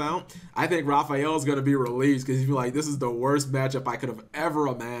flip out. I think Rafael's going to be released because he's like, this is the worst matchup I could have ever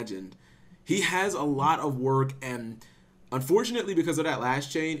imagined. He has a lot of work, and unfortunately, because of that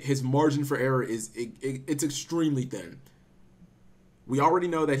last chain, his margin for error is it's extremely thin. We already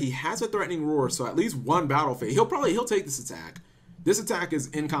know that he has a Threatening Roar, so at least 1 battle phase. He'll take this attack. This attack is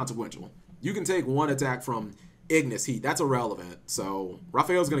inconsequential. You can take 1 attack from Ignis Heat. That's irrelevant. So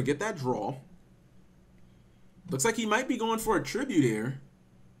Rafael's going to get that draw. Looks like he might be going for a tribute here.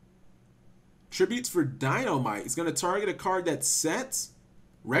 Tributes for Dynamite. He's going to target a card that sets.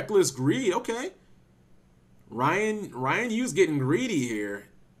 Reckless Greed. Okay. Ryan Yu's getting greedy here.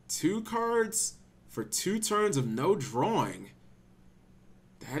 2 cards for 2 turns of no drawing.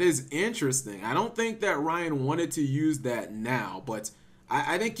 That is interesting. I don't think that Ryan wanted to use that now, but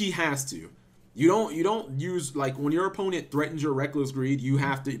I think he has to. You don't use, like, when your opponent threatens your Reckless Greed, you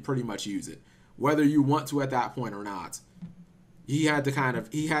have to pretty much use it, whether you want to at that point or not. He had to kind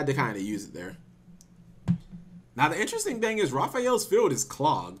of use it there. Now the interesting thing is Rafael's field is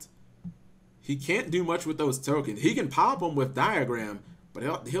clogged. He can't do much with those tokens. He can pop them with Diagram,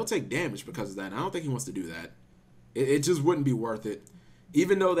 but he'll take damage because of that. And I don't think he wants to do that. It just wouldn't be worth it.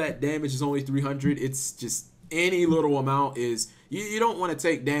 Even though that damage is only 300, it's just any little amount is... You don't want to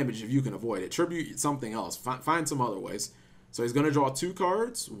take damage if you can avoid it. Tribute something else. Find some other ways. So he's going to draw 2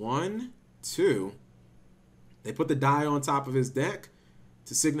 cards. 1, 2. They put the die on top of his deck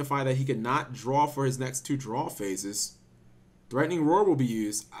to signify that he cannot draw for his next 2 draw phases. Threatening Roar will be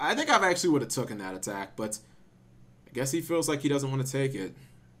used. I think I actually would have taken that attack, but I guess he feels like he doesn't want to take it.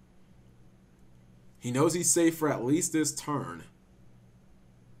 He knows he's safe for at least this turn.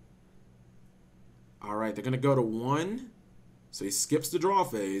 All right, they're going to go to 1. So he skips the draw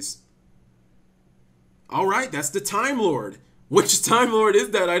phase. All right, that's the Time Lord. Which Time Lord is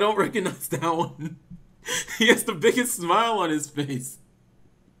that? I don't recognize that one. He has the biggest smile on his face.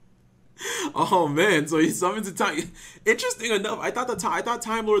 Oh man, so he summons a time. Interesting enough, I thought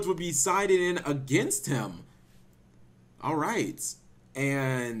Time Lords would be sided in against him. All right.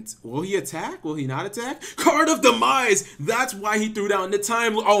 And will he attack? Will he not attack? Card of Demise! That's why he threw down the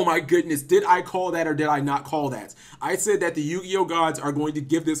Time... Oh my goodness, did I call that or did I not call that? I said that the Yu-Gi-Oh gods are going to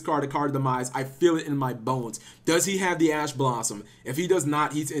give this card a Card of Demise. I feel it in my bones. Does he have the Ash Blossom? If he does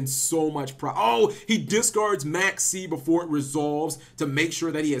not, he's in so much Oh, he discards Max C before it resolves to make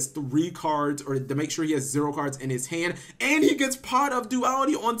sure that he has 3 cards, or to make sure he has 0 cards in his hand. And he gets Pot of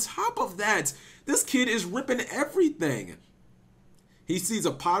Duality on top of that. This kid is ripping everything. He sees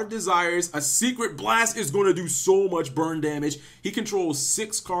a Pot of Desires. A Secret Blast is going to do so much burn damage. He controls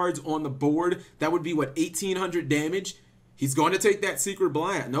 6 cards on the board. That would be, what, 1,800 damage? He's going to take that Secret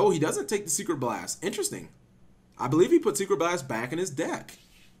Blast. No, he doesn't take the Secret Blast. Interesting. I believe he put Secret Blast back in his deck.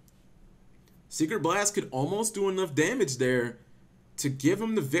 Secret Blast could almost do enough damage there to give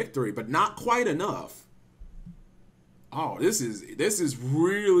him the victory, but not quite enough. Oh, this is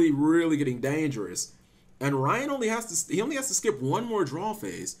really, really getting dangerous. And Ryan only has to skip 1 more draw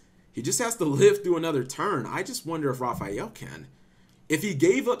phase. He just has to live through another turn. I just wonder if Rafael can. If he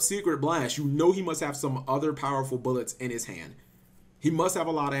gave up Secret Blast, you know he must have some other powerful bullets in his hand. He must have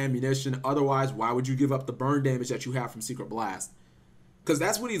a lot of ammunition. Otherwise, why would you give up the burn damage that you have from Secret Blast? Because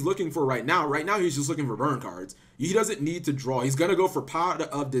that's what he's looking for right now. Right now, he's just looking for burn cards. He doesn't need to draw. He's going to go for Pot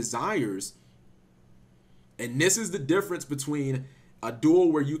of Desires. And this is the difference between a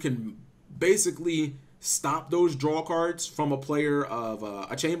duel where you can basically stop those draw cards from a player of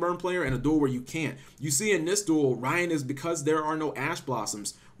a chain burn player, and a duel where you can't. You see in this duel, Ryan is, because there are no Ash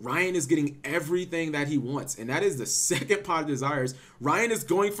Blossoms, Ryan is getting everything that he wants, and that is the second Pot of Desires. Ryan is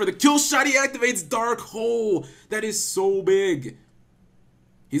going for the kill shot. He activates Dark Hole. That is so big.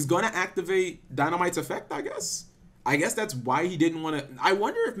 He's going to activate Dynamite's effect, I guess. I guess that's why he didn't want to. I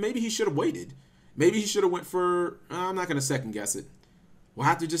wonder if maybe he should have waited. Maybe he should have went for, I'm not going to second guess it. We'll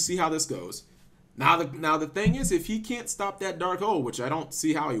have to just see how this goes. Now the thing is, if he can't stop that Dark Hole, which I don't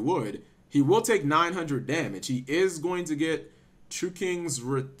see how he would, he will take 900 damage. He is going to get True King's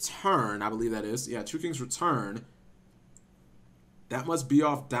Return, I believe that is. Yeah, True King's Return. That must be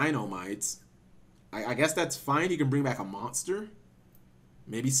off Dynamite. I guess that's fine. He can bring back a monster.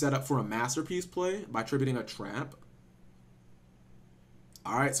 Maybe set up for a Masterpiece play by tributing a trap.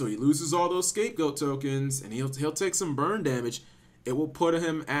 Alright, so he loses all those Scapegoat tokens, and he'll take some burn damage. It will put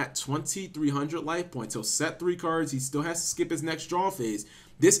him at 2,300 life points. He'll set 3 cards. He still has to skip his next draw phase.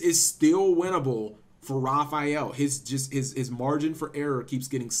 This is still winnable for Rafael. His margin for error keeps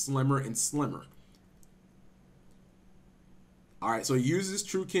getting slimmer and slimmer. All right, so he uses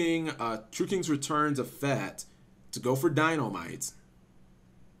True King's Returns effect to go for Dynamite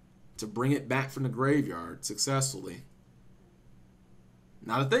to bring it back from the graveyard successfully.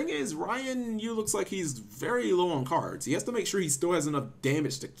 Now, the thing is, Ryan Yu looks like he's very low on cards. He has to make sure he still has enough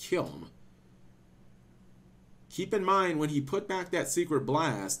damage to kill him. Keep in mind, when he put back that Secret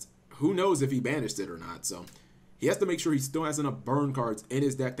Blast, who knows if he banished it or not. So, he has to make sure he still has enough burn cards in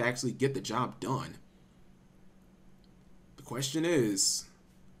his deck to actually get the job done. The question is...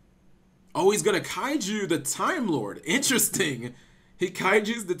 Oh, he's going to Kaiju the Time Lord. Interesting. He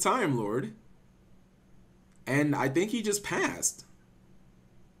Kaijus the Time Lord. And I think he just passed.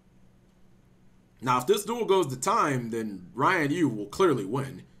 Now, if this duel goes to time, then Ryan Yu will clearly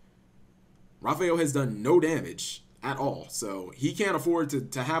win. Rafael has done no damage. at all. So he can't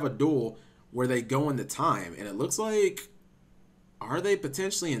afford to have a duel where they go into time. And it looks like, are they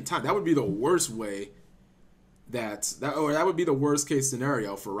potentially in time? That would be the worst way that would be the worst case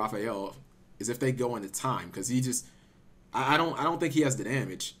scenario for Rafael, is if they go into time, because he just, I don't think he has the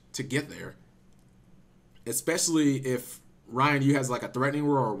damage to get there. Especially if Ryan Yu has like a threatening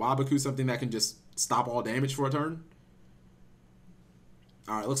roar or Wabaku, something that can just stop all damage for a turn.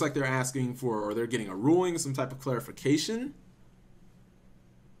 All right, looks like they're asking for, or they're getting a ruling, some type of clarification.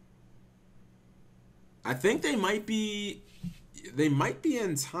 I think they might be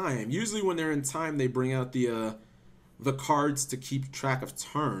in time. Usually when they're in time, they bring out the cards to keep track of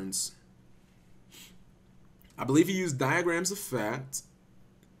turns. I believe he used Diagram's Effect.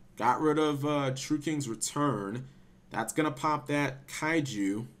 Got rid of True King's Return. That's going to pop that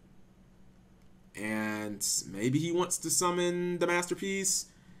Kaiju. And maybe he wants to summon the Masterpiece.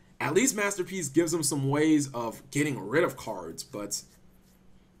 At least Masterpiece gives him some ways of getting rid of cards. But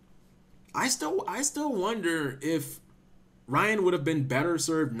I still wonder if Ryan would have been better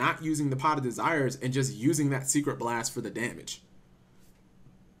served not using the Pot of Desires and just using that Secret Blast for the damage.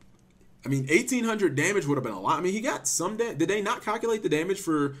 I mean, 1,800 damage would have been a lot. I mean, he got some damage. Did they not calculate the damage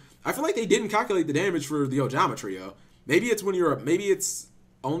for... I feel like they didn't calculate the damage for the Ojama Trio. Maybe it's when you're... Maybe it's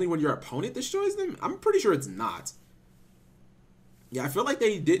only when your opponent destroys them? I'm pretty sure it's not. Yeah, I feel like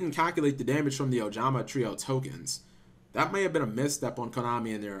they didn't calculate the damage from the Ojama Trio tokens. That may have been a misstep on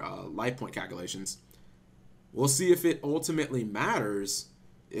Konami and their life point calculations. We'll see if it ultimately matters.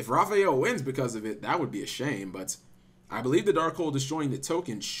 If Rafael wins because of it, that would be a shame. But I believe the Dark Hole destroying the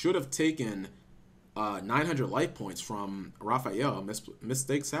token should have taken 900 life points from Rafael.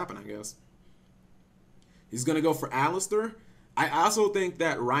 Mistakes happen, I guess. He's going to go for Alistair. I also think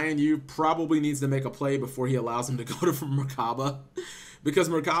that Ryan Yu probably needs to make a play before he allows him to go to Merkaba. Because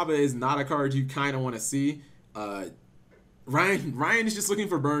Merkaba is not a card you kind of want to see. Ryan is just looking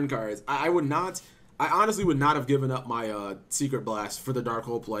for burn cards. I honestly would not have given up my Secret Blast for the Dark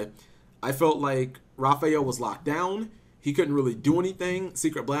Hole play. I felt like Rafael was locked down. He couldn't really do anything.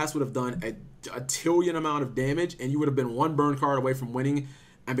 Secret Blast would have done a tillion amount of damage, and you would have been one burn card away from winning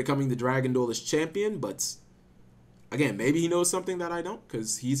and becoming the Dragon Duelist champion. But again, maybe he knows something that I don't,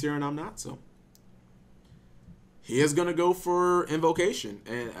 because he's here and I'm not. So he is going to go for Invocation.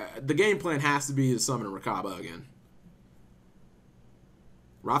 And the game plan has to be to summon Merkaba again.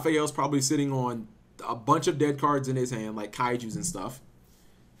 Raphael's probably sitting on a bunch of dead cards in his hand, like Kaijus and stuff.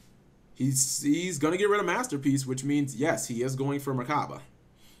 He's going to get rid of Masterpiece, which means, yes, he is going for Merkaba.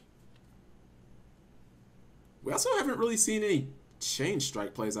 We also haven't really seen any Change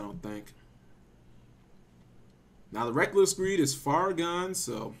Strike plays, I don't think. Now, the Reckless Greed is far gone,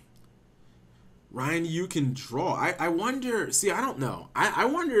 so Ryan Yu can draw. I wonder, see, I don't know. I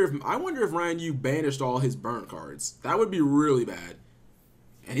wonder if Ryan Yu banished all his burn cards. That would be really bad.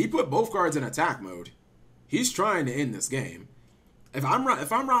 And he put both cards in attack mode. He's trying to end this game. If I'm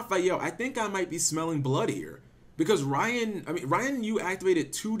Rafael, I think I might be smelling blood here. Because Ryan Yu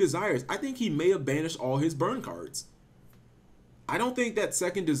activated 2 Desires. I think he may have banished all his burn cards. I don't think that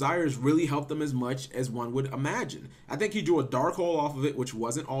second Desires really helped him as much as one would imagine. I think he drew a Dark Hole off of it, which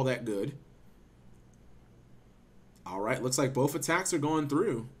wasn't all that good. Alright, looks like both attacks are going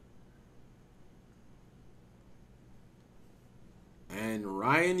through. And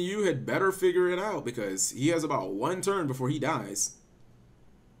Ryan Yu had better figure it out, because he has about 1 turn before he dies.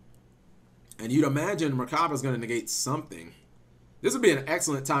 And you'd imagine Merkaba's going to negate something. This would be an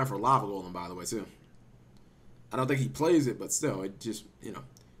excellent time for Lava Golem, by the way, too. I don't think he plays it, but still, it just, you know,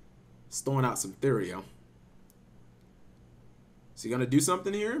 it's throwing out some Therio. Is he going to do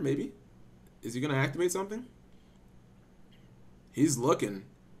something here, maybe? Is he going to activate something? He's looking.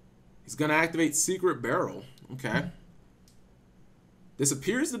 He's going to activate Secret Barrel. Okay. This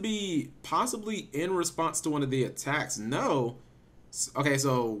appears to be possibly in response to one of the attacks. No. Okay,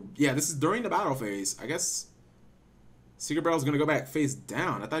 so, yeah, this is during the battle phase. I guess Secret Barrel is going to go back face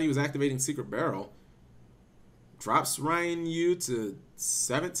down. I thought he was activating Secret Barrel. Drops Ryan Yu to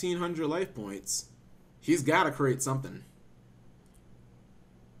 1,700 life points. He's got to create something.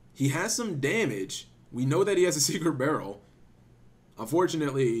 He has some damage. We know that he has a Secret Barrel.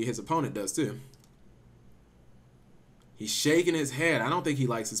 Unfortunately, his opponent does too. He's shaking his head. I don't think he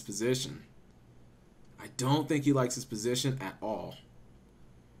likes his position. I don't think he likes his position at all.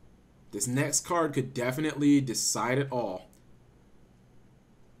 This next card could definitely decide it all.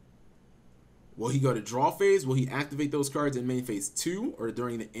 Will he go to draw phase? Will he activate those cards in main phase 2 or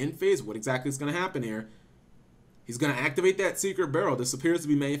during the end phase? What exactly is going to happen here? He's going to activate that Secret Barrel. This appears to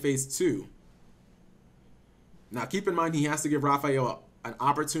be main phase 2. Now, keep in mind he has to give Rafael an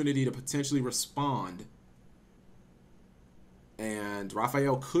opportunity to potentially respond. And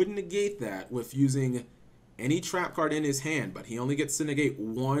Rafael could negate that with using any trap card in his hand, but he only gets to negate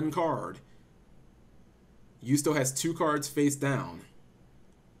one card. Yu still has 2 cards face down.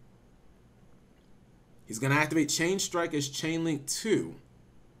 He's going to activate Chain Strike as Chain Link 2.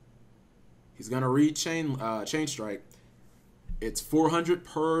 He's going to read Chain Strike. It's 400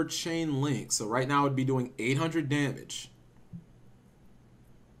 per Chain Link, so right now it would be doing 800 damage.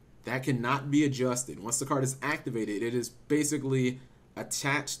 That cannot be adjusted. Once the card is activated, it is basically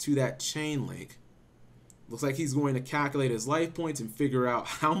attached to that Chain Link. Looks like he's going to calculate his life points and figure out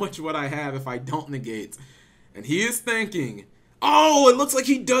how much would I have if I don't negate. And he is thinking, oh, it looks like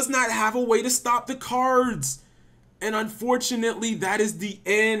he does not have a way to stop the cards. And unfortunately, that is the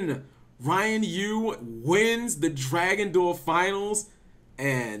end. Ryan Yu wins the Dragon Duel Finals,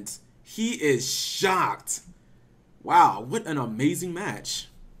 and he is shocked. Wow, what an amazing match.